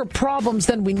making bigger problems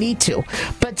than we need to.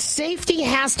 But safety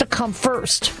has to come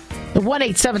first.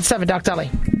 1-877 Doc Daliah.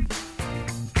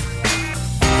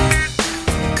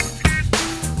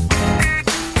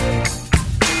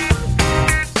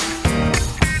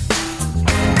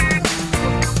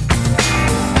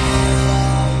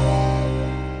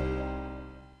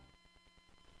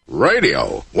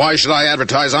 Radio? Why should I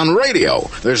advertise on radio?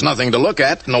 There's nothing to look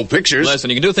at, no pictures. Listen,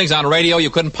 you can do things on radio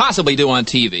you couldn't possibly do on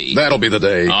TV. That'll be the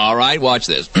day. All right, watch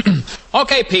this.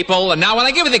 Okay, people, and now when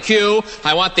I give you the cue,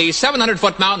 I want the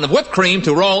 700-foot mountain of whipped cream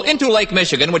to roll into Lake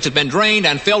Michigan, which has been drained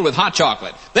and filled with hot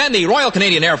chocolate. Then the Royal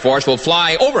Canadian Air Force will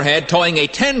fly overhead towing a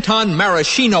 10-ton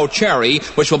maraschino cherry,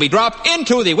 which will be dropped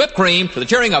into the whipped cream to the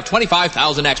cheering of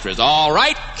 25,000 extras. All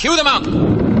right, cue the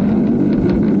mountain.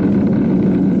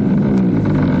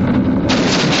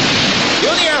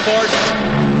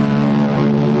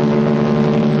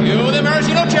 You the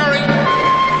maraschino cherry.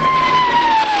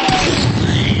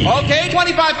 Okay,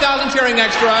 25,000 cheering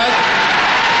extras.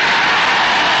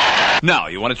 Now,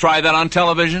 you want to try that on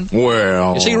television?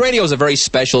 Well... You see, radio is a very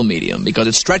special medium because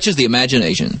it stretches the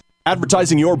imagination.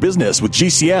 Advertising your business with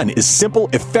GCN is simple,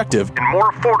 effective, and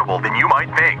more affordable than you might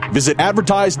think. Visit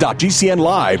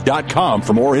advertise.gcnlive.com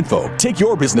for more info. Take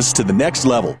your business to the next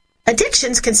level.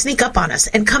 Addictions can sneak up on us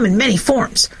and come in many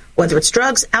forms, whether it's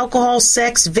drugs, alcohol,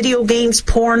 sex, video games,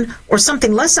 porn, or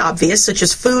something less obvious such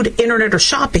as food, internet, or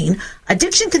shopping.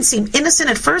 Addiction can seem innocent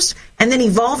at first and then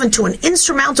evolve into an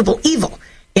insurmountable evil.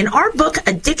 In our book,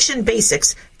 Addiction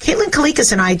Basics, Caitlin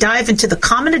Kalikas and I dive into the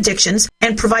common addictions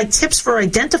and provide tips for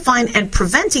identifying and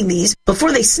preventing these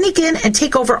before they sneak in and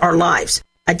take over our lives.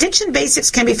 Addiction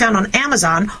Basics can be found on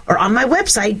Amazon or on my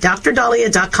website,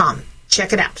 drdaliah.com.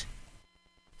 Check it out.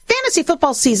 Fantasy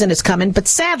football season is coming, but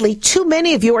sadly, too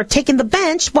many of you are taking the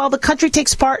bench while the country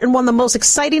takes part in one of the most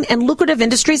exciting and lucrative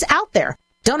industries out there.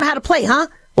 Don't know how to play, huh?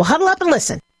 Well, huddle up and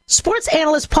listen. Sports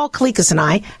analyst Paul Kalikas and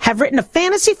I have written a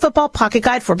fantasy football pocket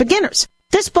guide for beginners.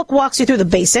 This book walks you through the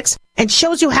basics and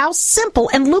shows you how simple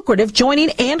and lucrative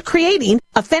joining and creating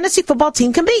a fantasy football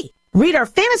team can be. Read our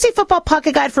Fantasy Football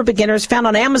Pocket Guide for Beginners found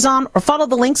on Amazon or follow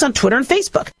the links on Twitter and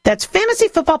Facebook. That's Fantasy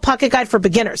Football Pocket Guide for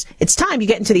Beginners. It's time you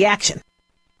get into the action.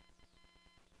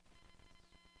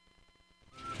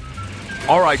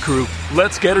 All right, crew,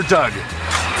 let's get her dug.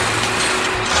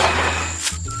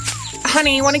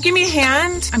 Honey, you want to give me a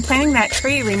hand? I'm planting that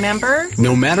tree, remember?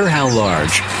 No matter how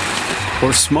large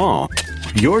or small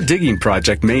your digging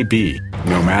project may be,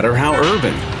 no matter how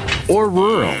urban or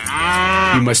rural,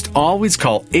 you must always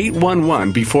call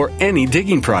 811 before any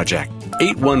digging project.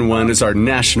 811 is our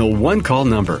national one-call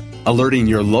number, alerting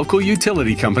your local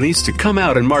utility companies to come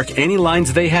out and mark any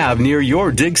lines they have near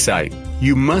your dig site.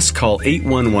 You must call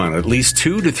 811 at least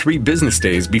 2 to 3 business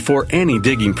days before any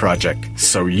digging project,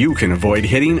 so you can avoid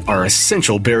hitting our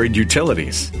essential buried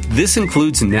utilities. This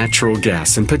includes natural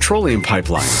gas and petroleum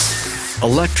pipelines,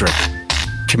 electric,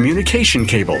 communication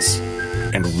cables,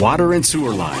 and water and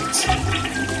sewer lines.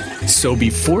 So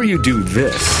before you do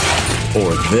this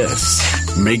or this,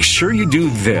 make sure you do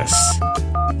this.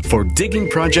 For digging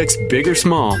projects big or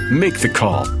small, make the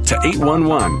call to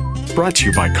 811. Brought to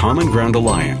you by Common Ground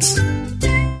Alliance.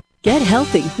 Get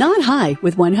healthy, not high,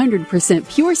 with 100%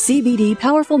 pure CBD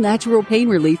powerful natural pain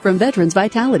relief from Veterans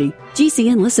Vitality.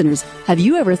 GCN listeners, have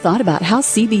you ever thought about how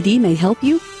CBD may help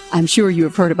you? I'm sure you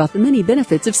have heard about the many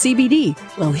benefits of CBD.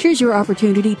 Well, here's your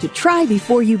opportunity to try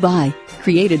before you buy.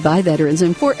 Created by veterans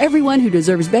and for everyone who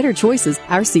deserves better choices,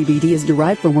 our CBD is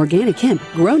derived from organic hemp,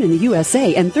 grown in the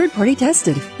USA and third-party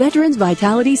tested. Veterans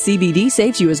Vitality CBD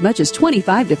saves you as much as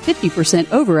 25 to 50%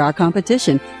 over our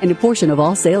competition, and a portion of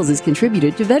all sales is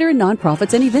contributed to veteran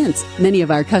nonprofits and events. Many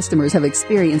of our customers have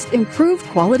experienced improved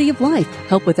quality of life,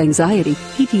 help with anxiety,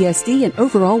 PTSD, and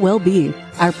overall well-being.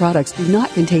 Our products do not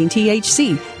contain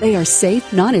THC. They are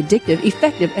safe, non-addictive,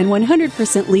 effective, and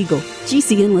 100% legal.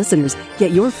 GCN listeners,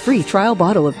 get your free trial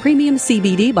bottle of premium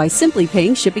CBD by simply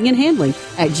paying shipping and handling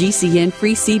at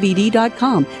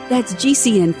GCNFreeCBD.com. That's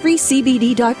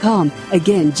GCNFreeCBD.com.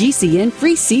 Again,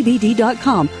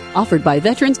 GCNFreeCBD.com. Offered by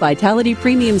Veterans Vitality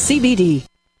Premium CBD.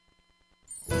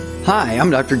 Hi, I'm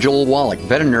Dr. Joel Wallach,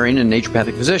 veterinarian and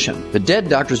naturopathic physician, the Dead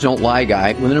Doctors Don't Lie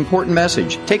guy with an important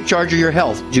message. Take charge of your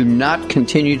health. Do not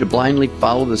continue to blindly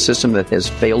follow the system that has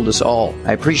failed us all.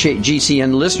 I appreciate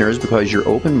GCN listeners because you're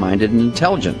open-minded and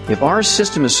intelligent. If our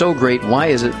system is so great, why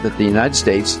is it that the United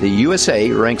States, the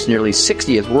USA, ranks nearly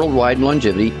 60th worldwide in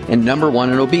longevity and number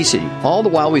 1 in obesity? All the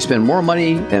while we spend more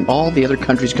money than all the other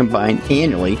countries combined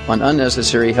annually on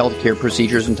unnecessary healthcare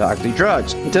procedures and toxic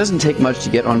drugs. It doesn't take much to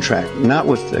get on track, not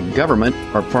with the government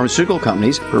or pharmaceutical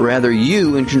companies, but rather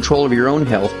you in control of your own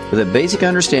health with a basic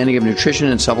understanding of nutrition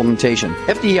and supplementation.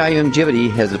 FDI Longevity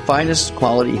has the finest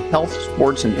quality health,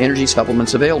 sports, and energy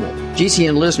supplements available.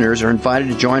 GCN listeners are invited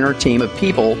to join our team of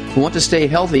people who want to stay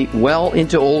healthy well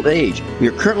into old age. We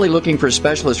are currently looking for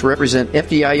specialists to represent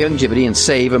FDI Longevity and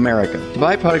Save America. To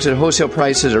buy products at wholesale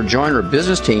prices or join our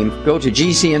business team, go to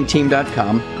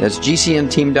GCNteam.com. That's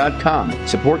GCNteam.com.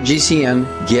 Support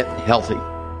GCN. Get healthy.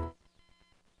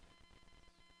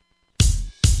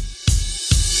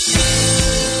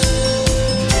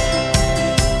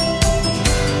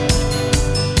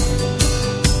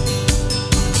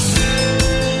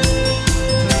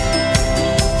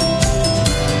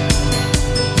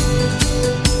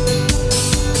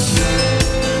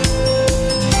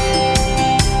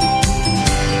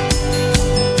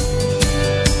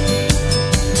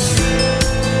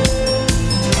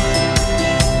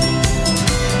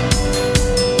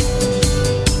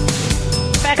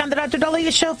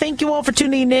 Show. Thank you all for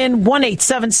tuning in.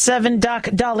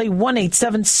 1-877-DOC-DALI,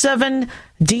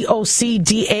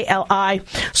 1-877-DOC-DALI.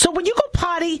 So when you go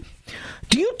potty,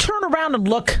 do you turn around and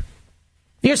look?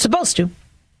 You're supposed to.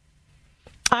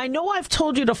 I know I've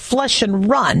told you to flush and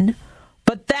run,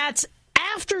 but that's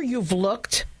after you've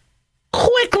looked.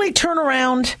 Quickly turn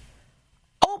around,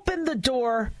 open the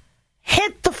door,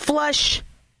 hit the flush,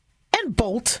 and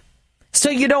bolt so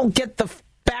you don't get the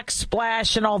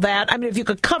backsplash and all that. I mean, if you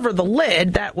could cover the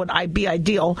lid, that would be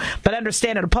ideal. But I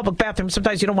understand in a public bathroom,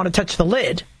 sometimes you don't want to touch the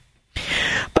lid.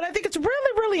 But I think it's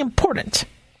really, really important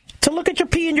to look at your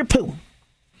pee and your poo.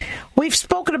 We've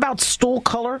spoken about stool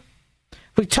color.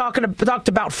 We've talked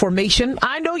about formation.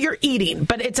 I know you're eating,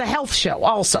 but it's a health show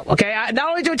also, okay? Not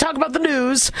only do we talk about the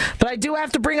news, but I do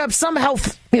have to bring up some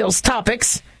health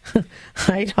topics.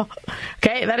 I know.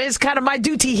 Okay, that is kind of my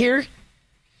duty here,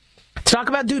 to talk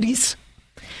about duties.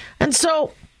 And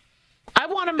so I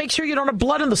want to make sure you don't have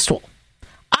blood in the stool.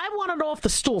 I want to know if the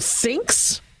stool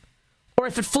sinks or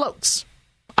if it floats.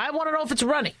 I want to know if it's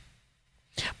running.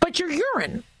 But your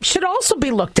urine should also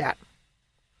be looked at.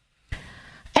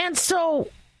 And so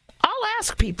I'll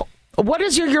ask people, what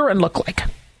does your urine look like?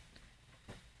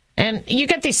 And you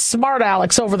get these smart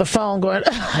Alex over the phone going,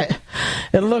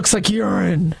 it looks like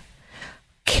urine.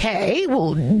 Okay,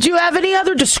 well, do you have any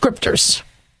other descriptors?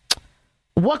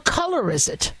 What color is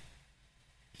it?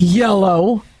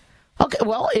 Yellow. Okay,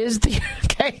 well,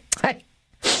 okay,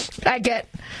 I get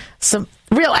some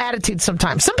real attitude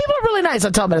sometimes. Some people are really nice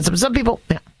on telemedicine. Some people,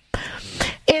 yeah.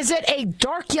 Is it a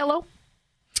dark yellow?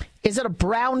 Is it a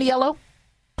brown yellow?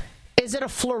 Is it a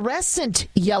fluorescent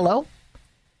yellow?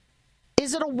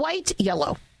 Is it a white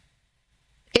yellow?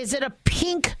 Is it a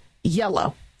pink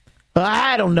yellow?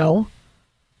 I don't know.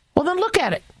 Well, then look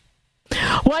at it.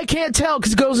 Well, I can't tell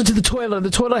because it goes into the toilet. And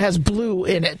the toilet has blue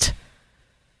in it.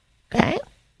 Okay?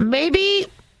 Maybe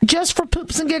just for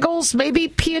poops and giggles, maybe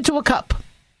pee into a cup.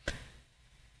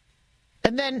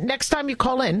 And then next time you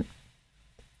call in,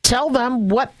 tell them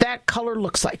what that color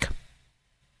looks like.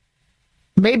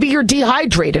 Maybe you're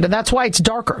dehydrated and that's why it's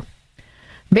darker.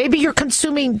 Maybe you're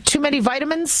consuming too many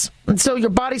vitamins and so your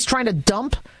body's trying to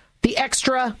dump the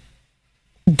extra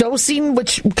dosing,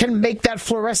 which can make that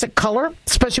fluorescent color,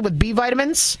 especially with B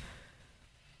vitamins.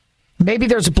 Maybe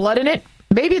there's blood in it.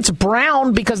 Maybe it's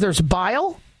brown because there's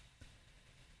bile.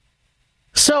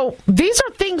 So these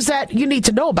are things that you need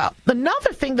to know about.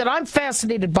 Another thing that I'm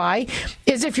fascinated by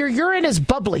is if your urine is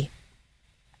bubbly.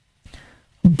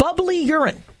 Bubbly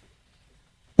urine.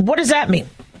 What does that mean?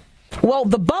 Well,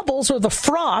 the bubbles or the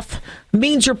froth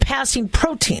means you're passing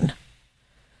protein.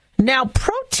 Now,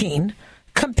 protein,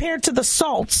 compared to the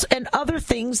salts and other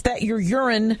things that your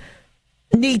urine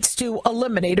needs to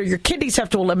eliminate or your kidneys have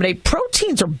to eliminate,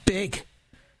 proteins are big.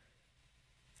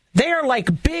 They are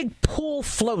like big pool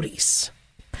floaties.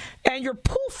 And your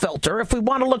pool filter, if we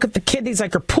want to look at the kidneys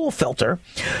like your pool filter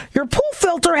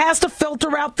has to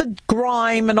filter out the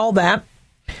grime and all that.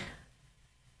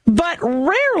 But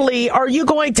rarely are you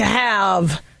going to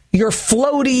have your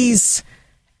floaties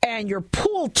and your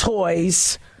pool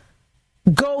toys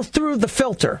go through the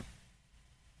filter.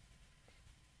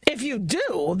 If you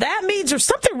do, that means there's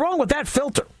something wrong with that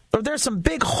filter, or there's some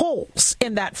big holes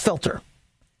in that filter.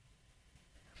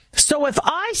 So if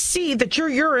I see that your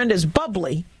urine is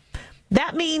bubbly,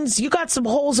 that means you got some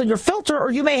holes in your filter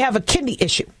or you may have a kidney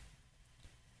issue.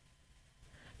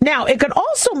 Now, it could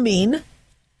also mean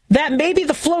that maybe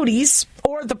the floaties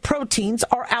or the proteins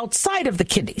are outside of the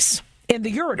kidneys in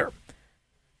the ureter.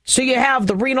 So you have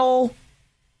the renal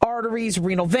arteries,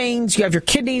 renal veins, you have your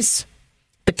kidneys,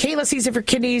 the calyces of your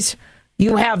kidneys,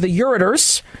 you have the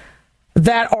ureters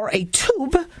that are a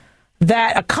tube,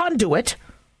 a conduit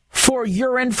for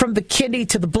urine from the kidney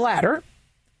to the bladder.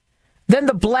 Then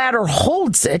the bladder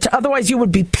holds it, otherwise you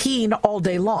would be peeing all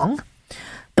day long.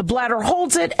 The bladder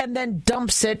holds it and then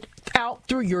dumps it out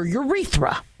through your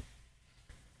urethra.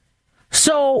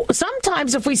 So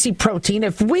sometimes if we see protein,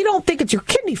 if we don't think it's your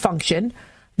kidney function,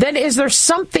 then is there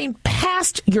something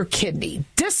past your kidney,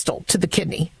 distal to the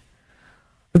kidney,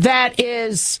 that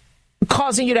is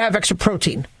causing you to have extra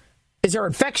protein? Is there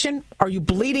infection? Are you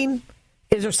bleeding?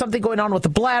 Is there something going on with the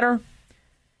bladder?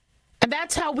 And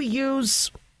that's how we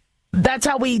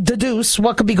deduce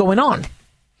what could be going on.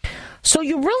 So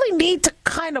you really need to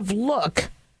kind of look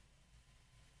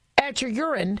at your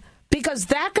urine because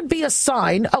that could be a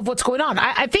sign of what's going on.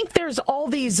 I think there's all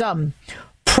these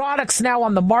products now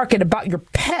on the market about your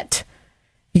pet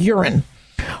urine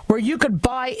where you could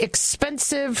buy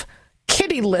expensive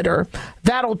kitty litter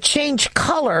that'll change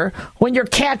color when your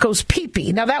cat goes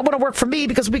pee-pee. Now, that wouldn't work for me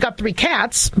because we got 3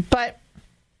 cats, but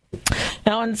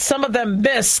now, and some of them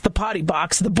miss the potty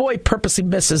box. The boy purposely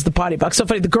misses the potty box. So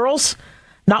funny, the girls,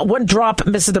 not one drop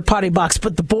misses the potty box,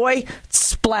 but the boy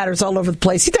splatters all over the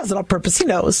place. He does it on purpose. He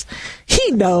knows.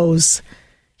 He knows.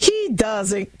 He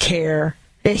doesn't care.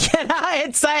 You know,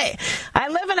 it's like, I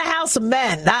live in a house of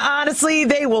men. Honestly,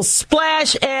 they will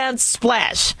splash and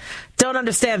splash. Don't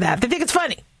understand that. They think it's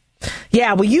funny.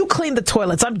 Yeah, well, you clean the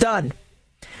toilets. I'm done.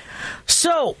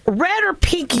 So, red or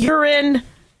pink urine,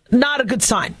 not a good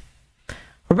sign.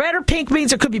 Red or pink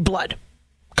means there could be blood.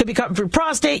 Could be coming from your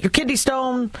prostate, your kidney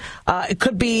stone. It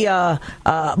could be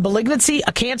malignancy,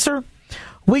 a cancer.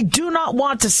 We do not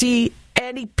want to see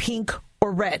any pink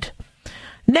or red.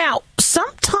 Now,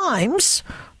 sometimes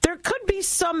there could be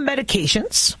some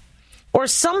medications or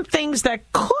some things that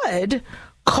could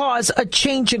cause a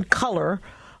change in color,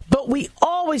 but we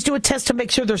always do a test to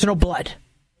make sure there's no blood.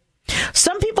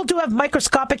 Some people do have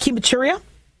microscopic hematuria,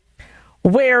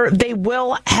 where they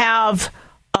will have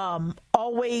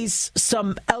always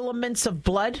some elements of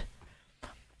blood,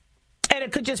 and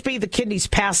it could just be the kidneys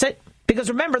pass it, because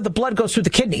remember, the blood goes through the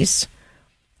kidneys,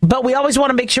 but we always want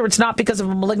to make sure it's not because of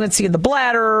a malignancy in the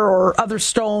bladder or other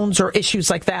stones or issues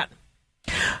like that.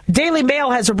 Daily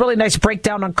Mail has a really nice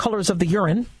breakdown on colors of the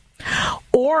urine.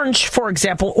 Orange, for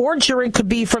example, orange urine could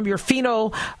be from your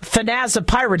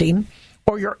phenazopyridine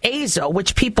or your azo,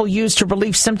 which people use to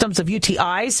relieve symptoms of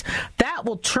UTIs. That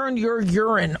will turn your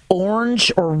urine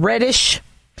orange or reddish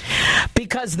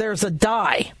because there's a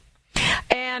dye.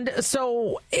 And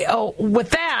so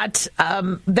with that,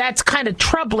 that's kind of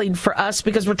troubling for us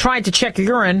because we're trying to check your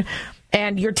urine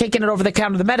and you're taking it over the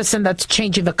counter, the medicine that's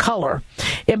changing the color.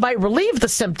 It might relieve the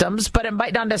symptoms, but it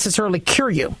might not necessarily cure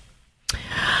you.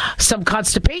 Some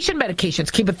constipation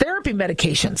medications, chemotherapy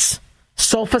medications,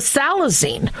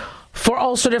 sulfasalazine for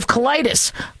ulcerative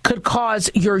colitis could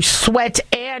cause your sweat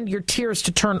and your tears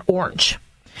to turn orange.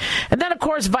 And then, of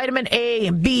course, vitamin A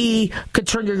and B could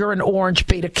turn your urine orange,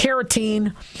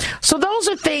 beta-carotene. So those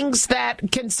are things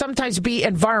that can sometimes be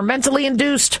environmentally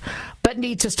induced, but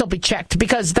need to still be checked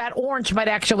because that orange might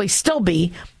actually still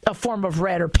be a form of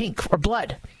red or pink or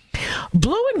blood.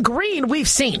 Blue and green we've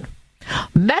seen.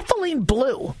 Methylene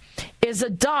blue is a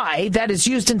dye that is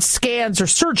used in scans or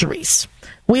surgeries.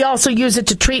 We also use it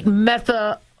to treat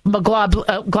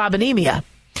methylglobinaemia.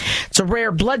 It's a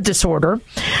rare blood disorder.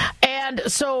 And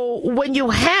so when you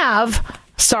have,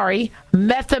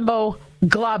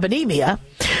 methylglobinaemia,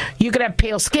 you could have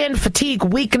pale skin, fatigue,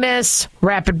 weakness,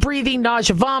 rapid breathing,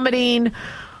 nausea, vomiting,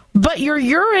 but your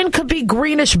urine could be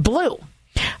greenish blue.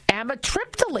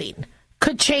 Amitriptyline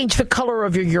could change the color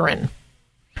of your urine.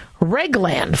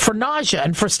 Reglan for nausea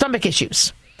and for stomach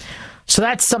issues. So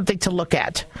that's something to look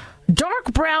at.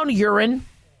 Dark brown urine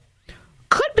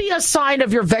could be a sign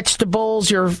of your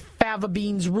vegetables, your fava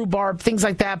beans, rhubarb, things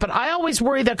like that. But I always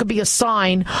worry that could be a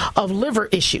sign of liver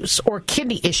issues or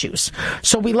kidney issues.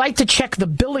 So we like to check the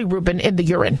bilirubin in the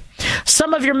urine.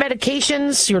 Some of your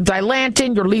medications, your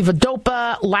Dilantin, your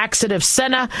levodopa, laxative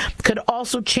senna, could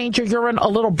also change your urine a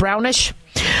little brownish.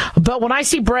 But when I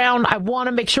see brown, I want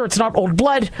to make sure it's not old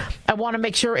blood. I want to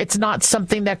make sure it's not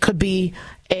something that could be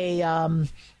a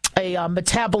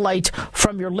metabolite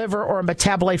from your liver or a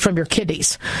metabolite from your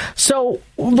kidneys. So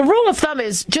the rule of thumb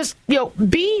is just,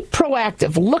 be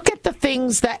proactive. Look at the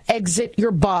things that exit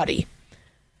your body.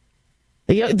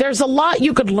 There's a lot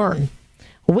you could learn.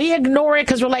 We ignore it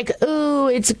because we're like, ooh,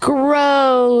 it's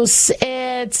gross.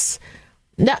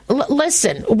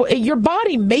 Listen, your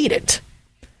body made it.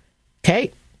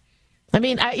 Okay? I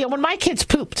mean, when my kids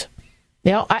pooped,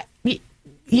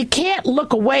 you can't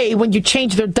look away when you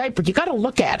change their diaper. You got to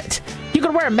look at it. You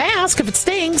can wear a mask if it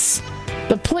stings,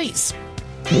 but please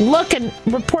look and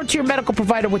report to your medical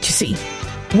provider what you see.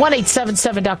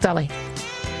 1-877-DOC-DALI.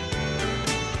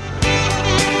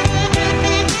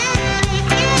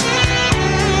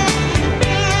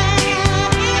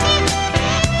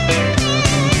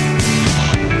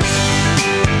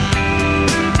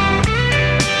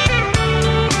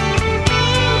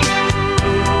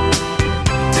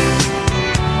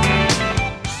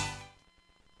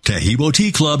 Tahibo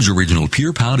Tea Club's original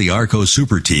Pure Pau Arco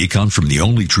Super Tea comes from the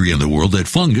only tree in the world that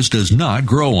fungus does not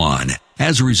grow on.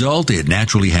 As a result, it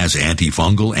naturally has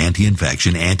antifungal,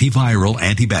 anti-infection, antiviral,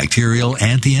 antibacterial,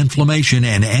 anti-inflammation,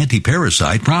 and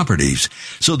anti-parasite properties.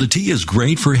 So the tea is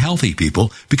great for healthy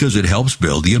people because it helps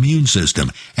build the immune system,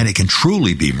 and it can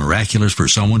truly be miraculous for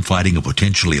someone fighting a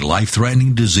potentially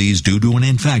life-threatening disease due to an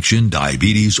infection,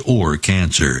 diabetes, or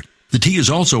cancer. The tea is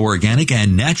also organic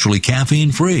and naturally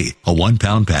caffeine-free. A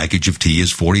 1-pound package of tea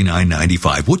is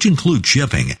 $49.95, which includes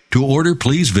shipping. To order,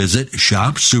 please visit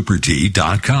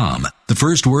shopsupertea.com. The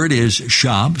first word is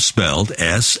shop, spelled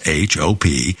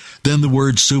S-H-O-P, then the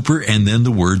word super, and then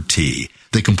the word tea.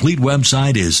 The complete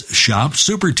website is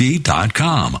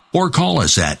shopsupertea.com or call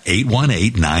us at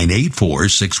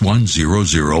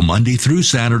 818-984-6100 Monday through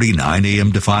Saturday, 9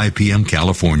 a.m. to 5 p.m.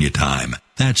 California time.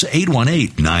 That's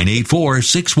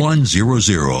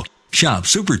 818-984-6100.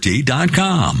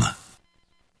 ShopSuperTea.com.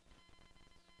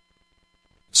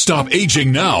 Stop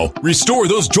aging now. Restore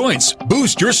those joints.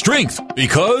 boost your strength.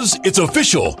 Because it's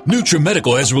official.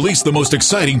 NutriMedical has released the most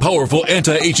exciting, powerful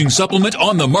anti-aging supplement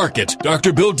on the market.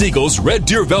 Dr. Bill Deagle's Red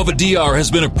Deer Velvet DR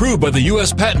has been approved by the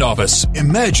U.S. Patent Office.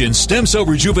 Imagine stem cell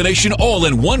rejuvenation all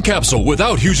in one capsule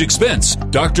without huge expense.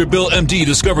 Dr. Bill MD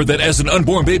discovered that as an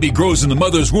unborn baby grows in the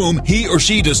mother's womb, he or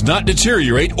she does not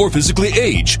deteriorate or physically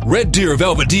age. Red Deer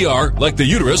Velvet DR, like the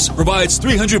uterus, provides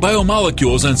 300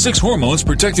 biomolecules and 6 hormones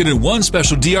protected in one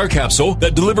special DR capsule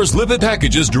that delivers lipid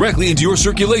packages directly into your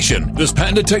circulation. This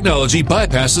patented technology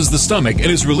bypasses the stomach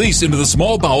and is released into the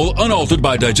small bowel unaltered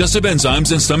by digestive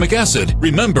enzymes and stomach acid.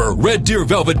 Remember, Red Deer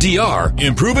Velvet DR.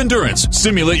 Improve endurance,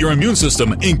 stimulate your immune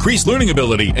system, increase learning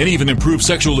ability, and even improve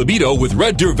sexual libido with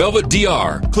Red Deer Velvet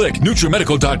DR. Click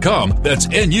NutriMedical.com, that's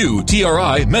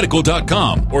NUTRI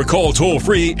Medical.com, or call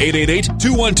toll-free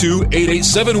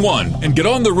 888-212-8871 and get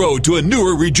on the road to a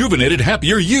newer, rejuvenated,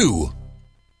 happier you.